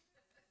areas.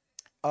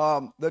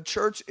 The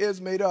church is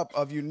made up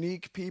of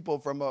unique people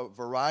from a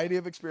variety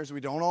of experiences.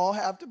 We don't all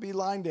have to be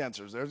line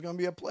dancers. There's going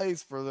to be a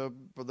place for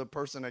the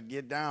person to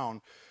get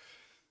down,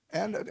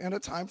 and a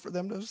time for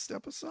them to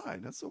step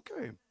aside. That's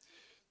okay.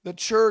 The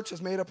church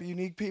is made up of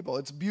unique people.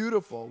 It's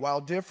beautiful.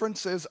 While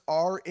differences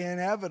are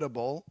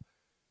inevitable,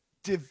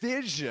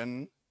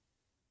 division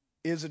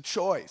is a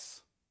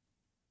choice.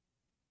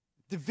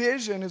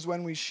 Division is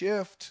when we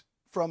shift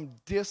from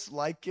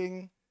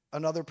disliking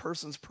another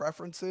person's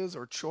preferences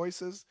or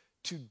choices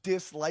to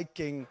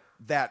disliking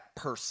that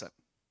person.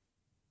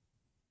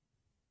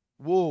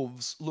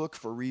 Wolves look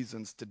for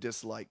reasons to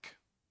dislike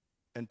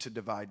and to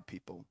divide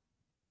people.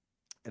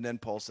 And then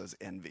Paul says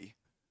envy.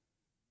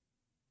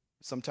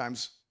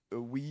 Sometimes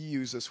we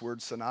use this word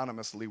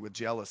synonymously with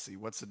jealousy.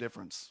 What's the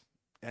difference?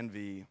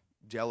 Envy,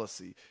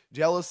 jealousy.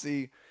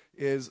 Jealousy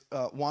is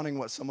wanting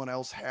what someone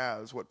else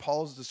has. What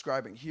Paul's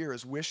describing here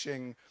is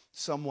wishing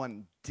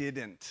someone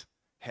didn't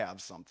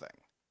have something.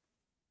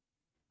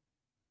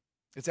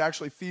 It's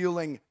actually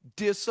feeling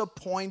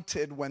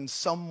disappointed when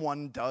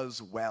someone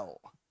does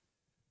well.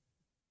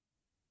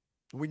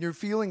 When you're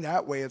feeling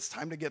that way, it's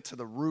time to get to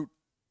the root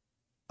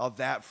of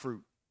that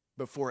fruit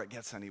before it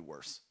gets any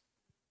worse.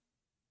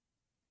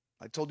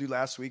 I told you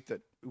last week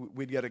that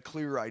we'd get a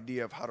clearer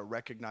idea of how to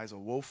recognize a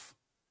wolf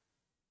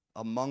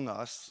among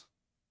us.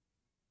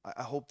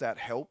 I hope that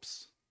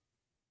helps.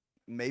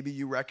 Maybe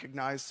you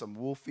recognize some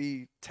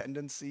wolfy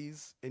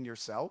tendencies in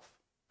yourself.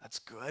 That's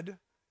good.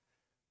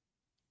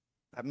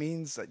 That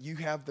means that you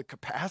have the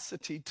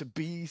capacity to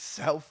be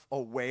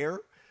self-aware.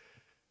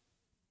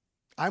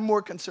 I'm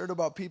more concerned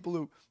about people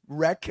who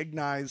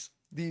recognize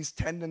these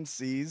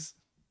tendencies,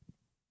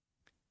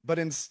 but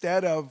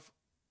instead of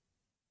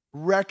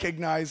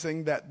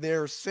recognizing that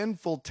they're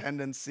sinful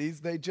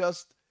tendencies, they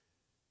just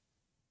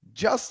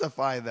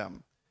justify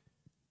them.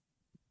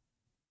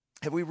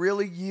 Have we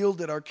really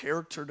yielded our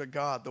character to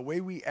God? The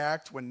way we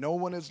act when no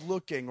one is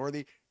looking, or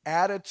the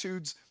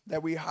attitudes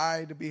that we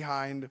hide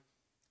behind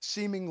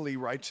seemingly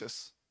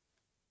righteous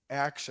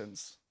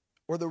actions,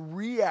 or the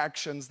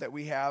reactions that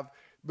we have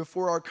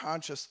before our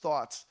conscious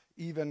thoughts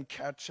even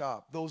catch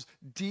up. Those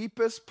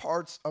deepest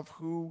parts of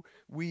who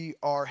we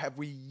are, have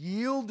we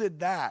yielded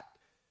that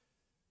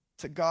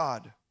to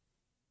God?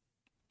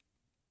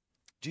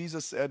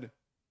 Jesus said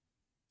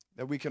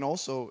that we can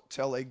also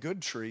tell a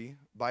good tree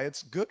by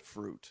its good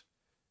fruit.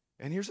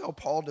 And here's how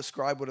Paul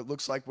described what it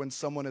looks like when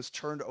someone has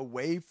turned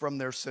away from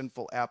their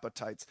sinful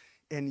appetites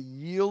and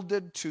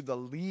yielded to the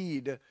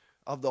lead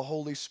of the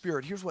Holy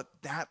Spirit. Here's what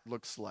that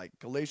looks like.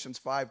 Galatians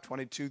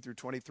 5:22 through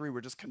 23. We're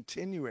just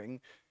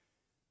continuing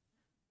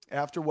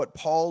after what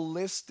Paul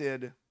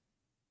listed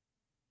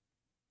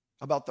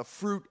about the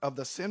fruit of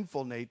the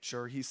sinful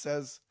nature. He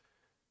says,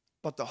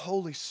 but the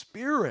Holy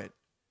Spirit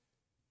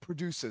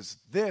produces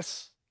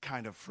this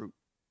kind of fruit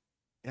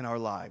in our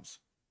lives: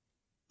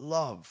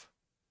 love,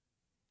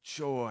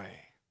 joy,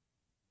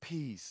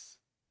 peace,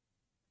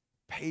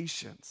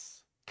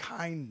 patience,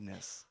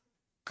 kindness,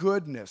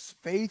 goodness,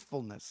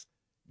 faithfulness,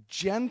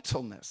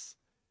 gentleness,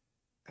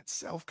 and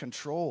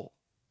self-control.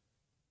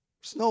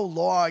 There's no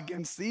law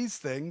against these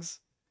things.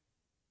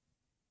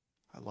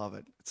 I love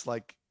it. It's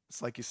like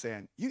you're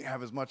saying, you can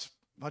have as much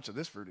of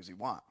this fruit as you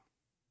want.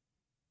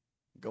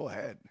 Go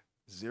ahead.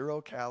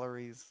 0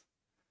 calories.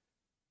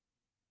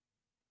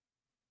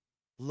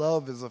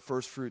 Love is the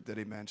first fruit that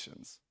he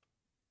mentions.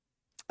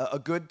 A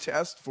good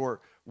test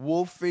for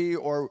wolfy,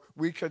 or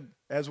we could,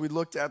 as we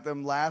looked at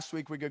them last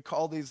week, we could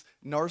call these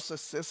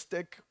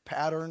narcissistic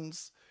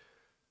patterns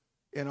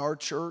in our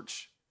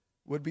church,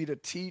 would be to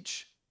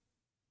teach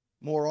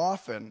more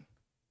often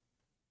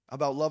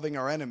about loving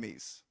our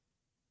enemies.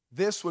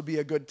 This would be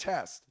a good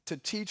test, to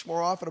teach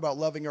more often about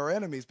loving our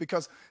enemies,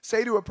 because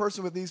say to a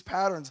person with these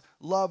patterns,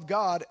 love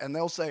God, and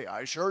they'll say,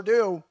 I sure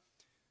do.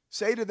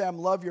 Say to them,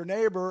 love your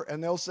neighbor,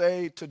 and they'll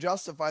say, to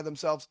justify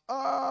themselves,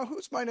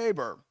 who's my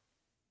neighbor?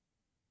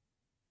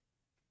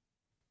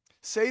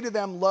 Say to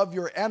them, love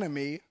your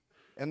enemy,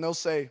 and they'll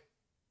say,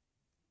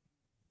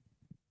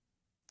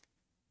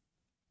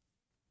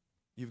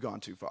 you've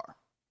gone too far.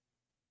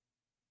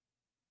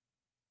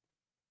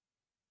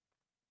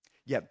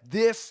 Yet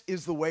this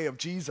is the way of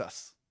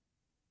Jesus.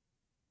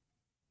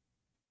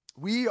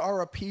 We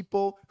are a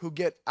people who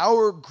get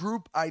our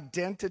group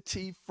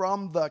identity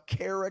from the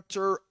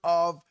character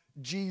of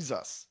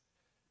Jesus.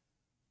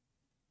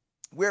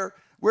 We're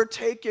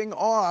taking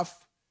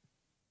off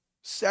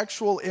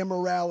sexual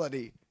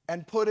immorality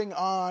and putting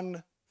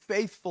on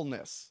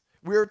faithfulness.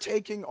 We're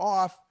taking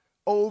off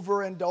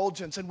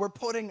overindulgence and we're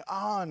putting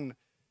on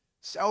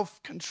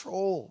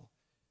self-control.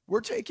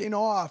 We're taking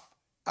off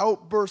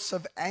outbursts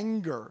of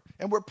anger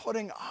and we're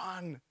putting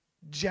on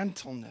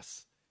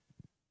gentleness.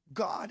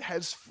 God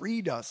has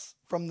freed us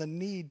from the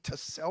need to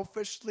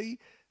selfishly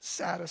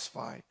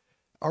satisfy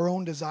our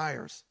own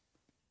desires.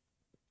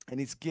 And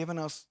he's given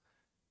us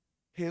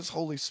his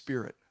Holy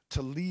Spirit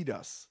to lead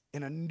us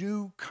in a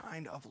new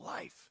kind of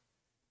life.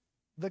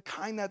 The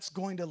kind that's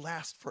going to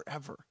last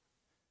forever.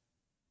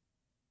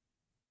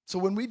 So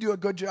when we do a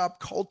good job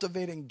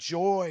cultivating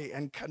joy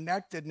and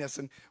connectedness,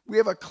 and we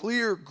have a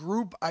clear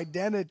group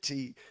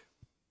identity,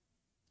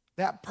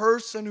 that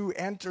person who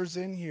enters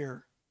in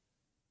here,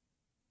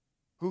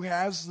 who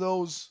has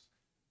those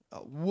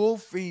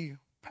wolfy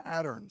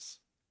patterns,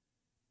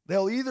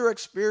 they'll either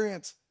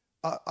experience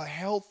a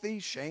healthy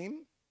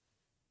shame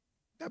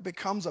that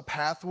becomes a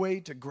pathway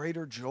to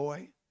greater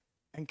joy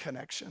and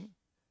connection,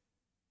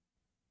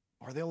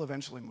 or they'll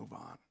eventually move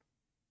on.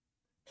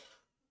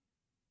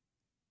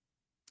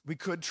 We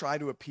could try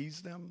to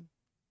appease them.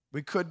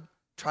 We could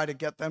try to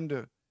get them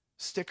to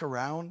stick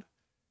around.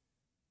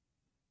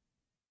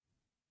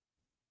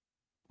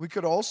 We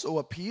could also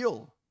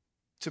appeal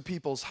to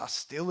people's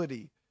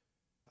hostility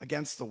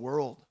against the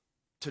world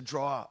to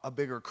draw a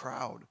bigger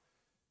crowd.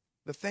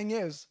 The thing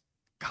is,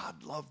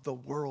 God loved the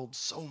world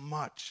so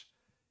much,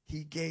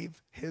 he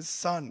gave his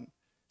son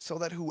so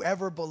that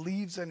whoever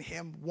believes in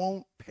him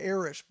won't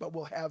perish but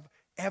will have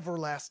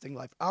everlasting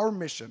life. Our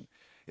mission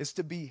is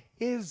to be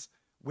his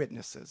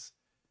witnesses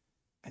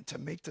and to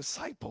make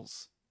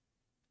disciples,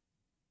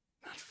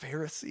 not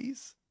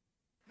Pharisees,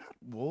 not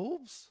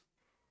wolves.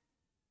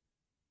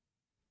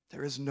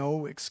 There is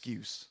no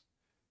excuse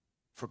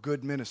for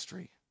good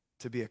ministry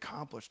to be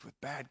accomplished with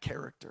bad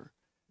character,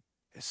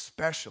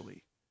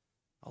 especially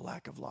a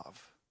lack of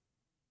love.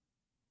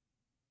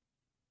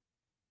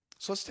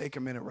 So let's take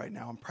a minute right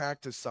now and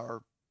practice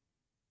our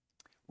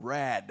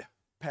RAD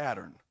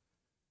pattern: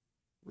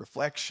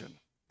 reflection,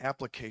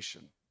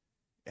 application,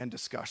 and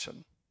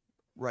discussion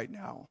right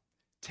now.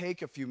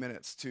 Take a few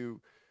minutes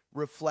to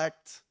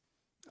reflect.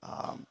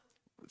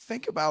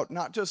 Think about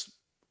not just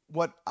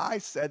what I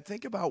said,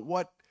 think about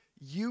what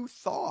you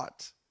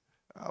thought.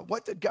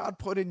 What did God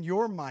put in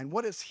your mind?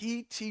 What is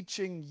he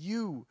teaching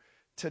you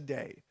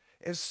today?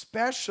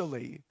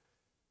 Especially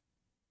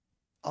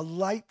a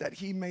light that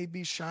he may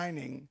be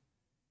shining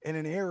in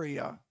an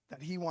area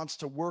that he wants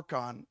to work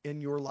on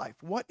in your life.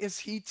 What is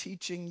he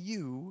teaching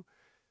you,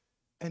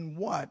 and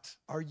what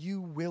are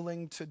you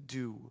willing to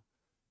do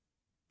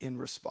in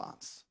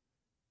response?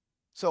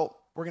 So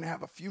we're going to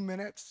have a few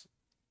minutes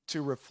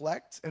to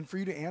reflect and for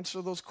you to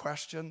answer those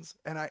questions.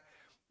 And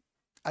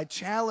I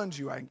challenge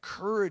you, I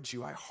encourage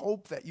you, I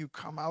hope that you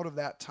come out of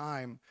that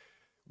time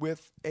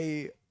with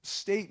a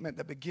statement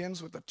that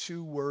begins with the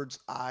two words,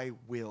 I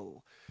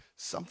will.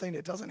 Something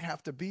that doesn't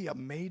have to be a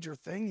major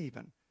thing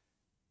even.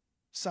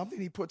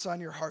 Something he puts on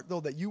your heart,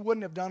 though, that you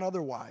wouldn't have done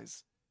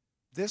otherwise.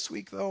 This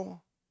week,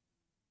 though,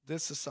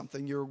 this is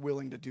something you're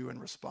willing to do in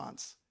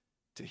response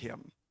to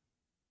him.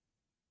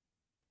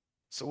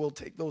 So we'll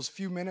take those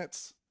few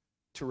minutes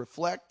to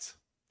reflect.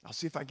 I'll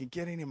see if I can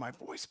get any of my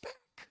voice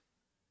back.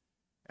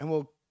 And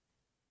we'll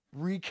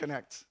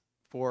reconnect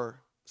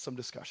for some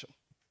discussion.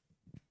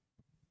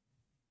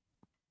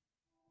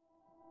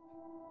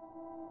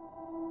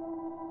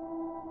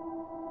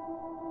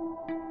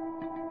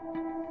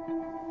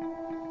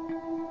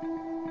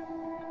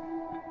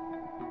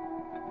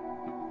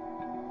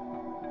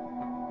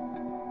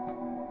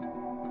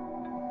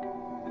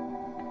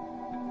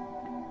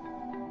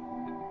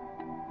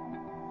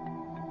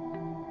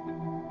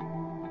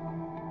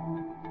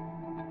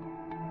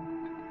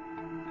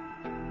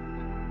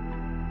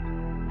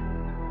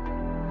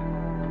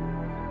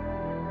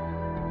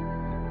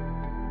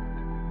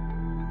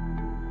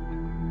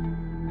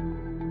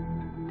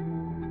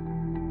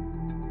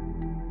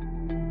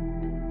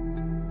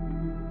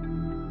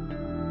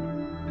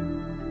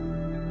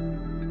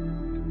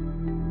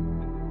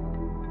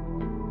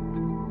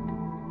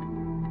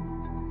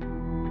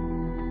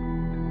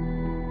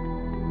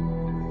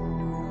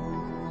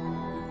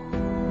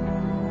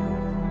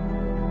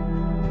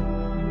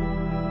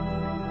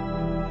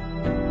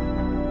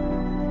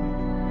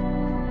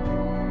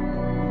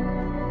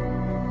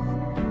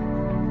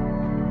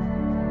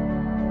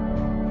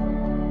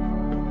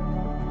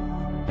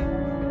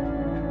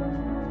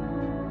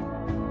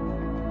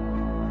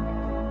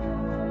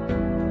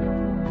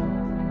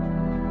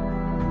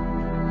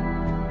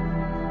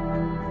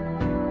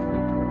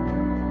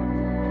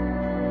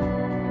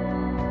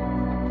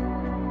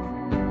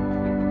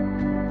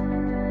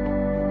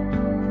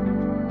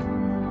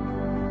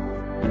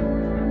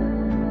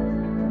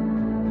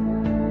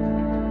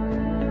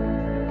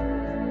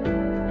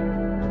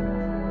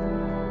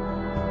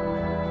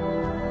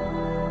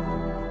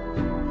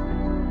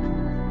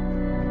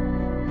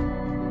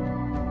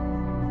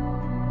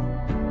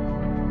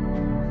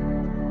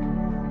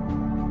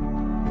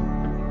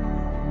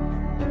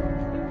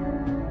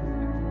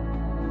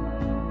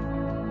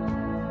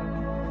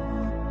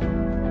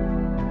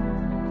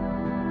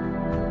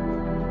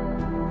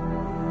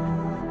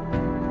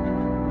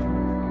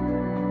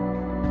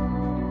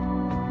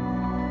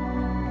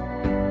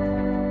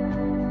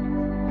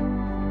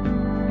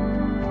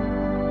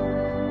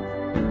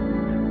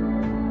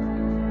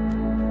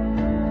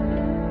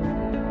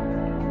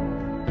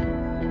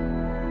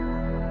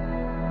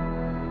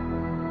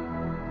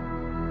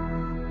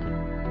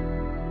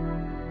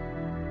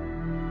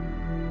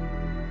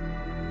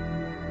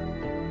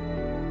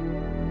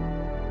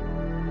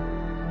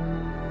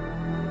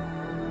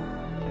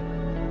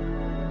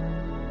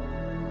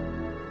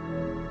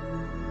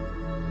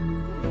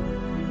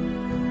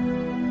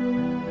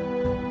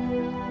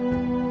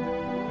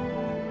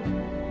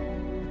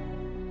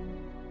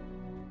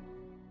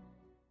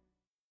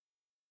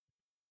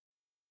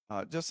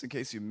 Just in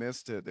case you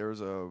missed it,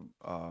 there's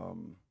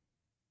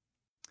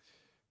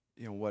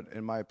what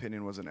in my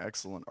opinion was an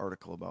excellent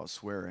article about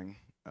swearing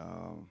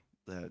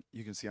that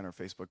you can see on our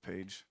Facebook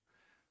page.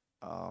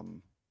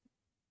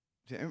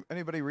 Did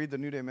anybody read the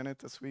New Day Minute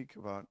this week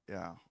about?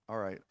 Yeah. All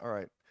right.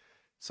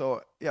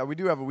 So yeah, we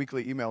do have a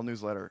weekly email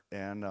newsletter,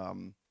 and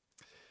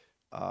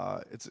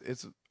I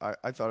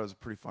thought it was a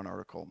pretty fun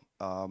article.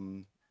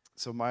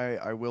 So my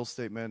I will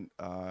statement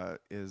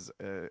is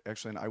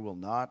actually an I will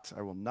not.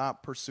 I will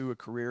not pursue a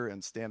career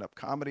in stand-up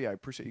comedy. I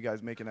appreciate you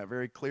guys making that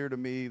very clear to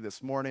me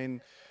this morning.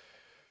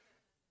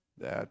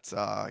 That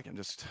I can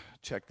just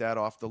check that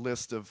off the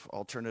list of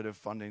alternative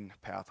funding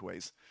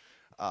pathways.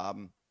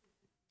 Um,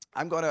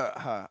 I'm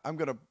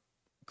gonna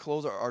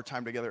close our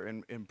time together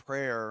in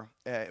prayer.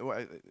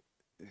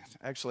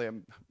 Actually,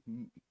 I'm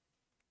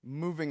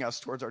moving us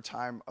towards our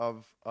time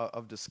of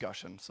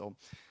discussion. So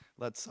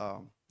let's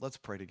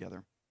pray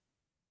together.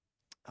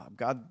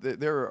 God,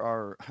 there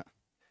are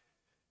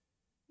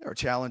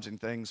challenging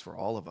things for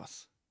all of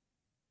us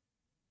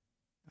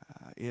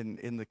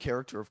in the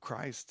character of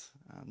Christ.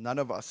 None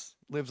of us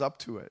lives up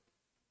to it.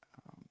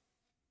 Um,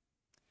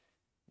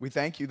 we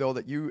thank you though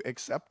that you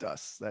accept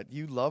us, that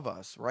you love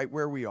us right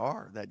where we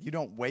are, that you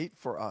don't wait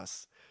for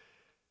us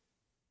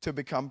to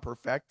become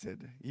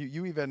perfected.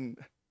 You even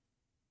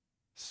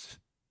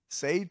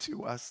say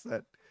to us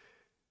that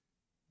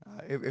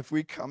if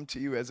we come to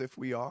you as if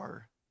we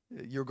are,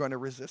 you're going to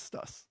resist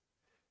us,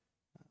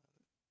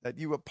 that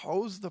you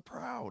oppose the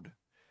proud.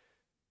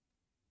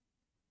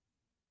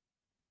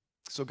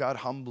 So, God,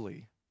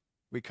 humbly,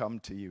 we come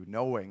to you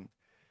knowing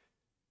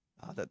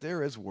that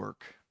there is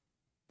work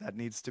that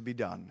needs to be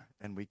done,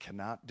 and we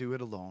cannot do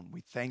it alone. We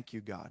thank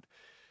you, God,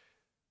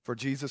 for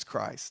Jesus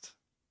Christ.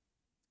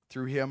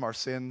 Through him, our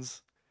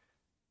sins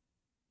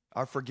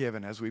are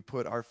forgiven as we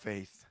put our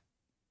faith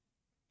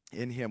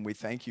in him. We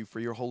thank you for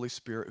your Holy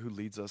Spirit who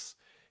leads us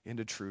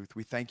into truth.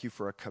 We thank you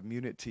for a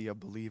community of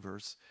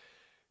believers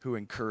who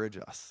encourage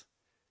us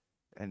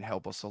and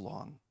help us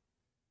along.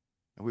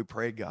 And we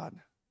pray, God,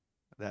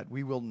 that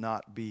we will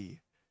not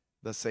be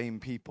the same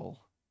people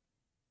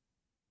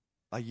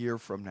a year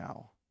from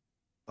now,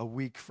 a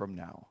week from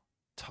now,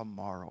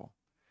 tomorrow.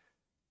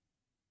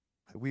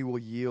 We will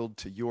yield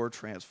to your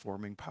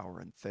transforming power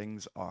and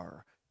things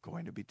are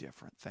going to be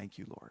different. Thank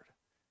you, Lord.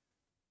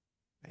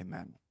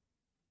 Amen.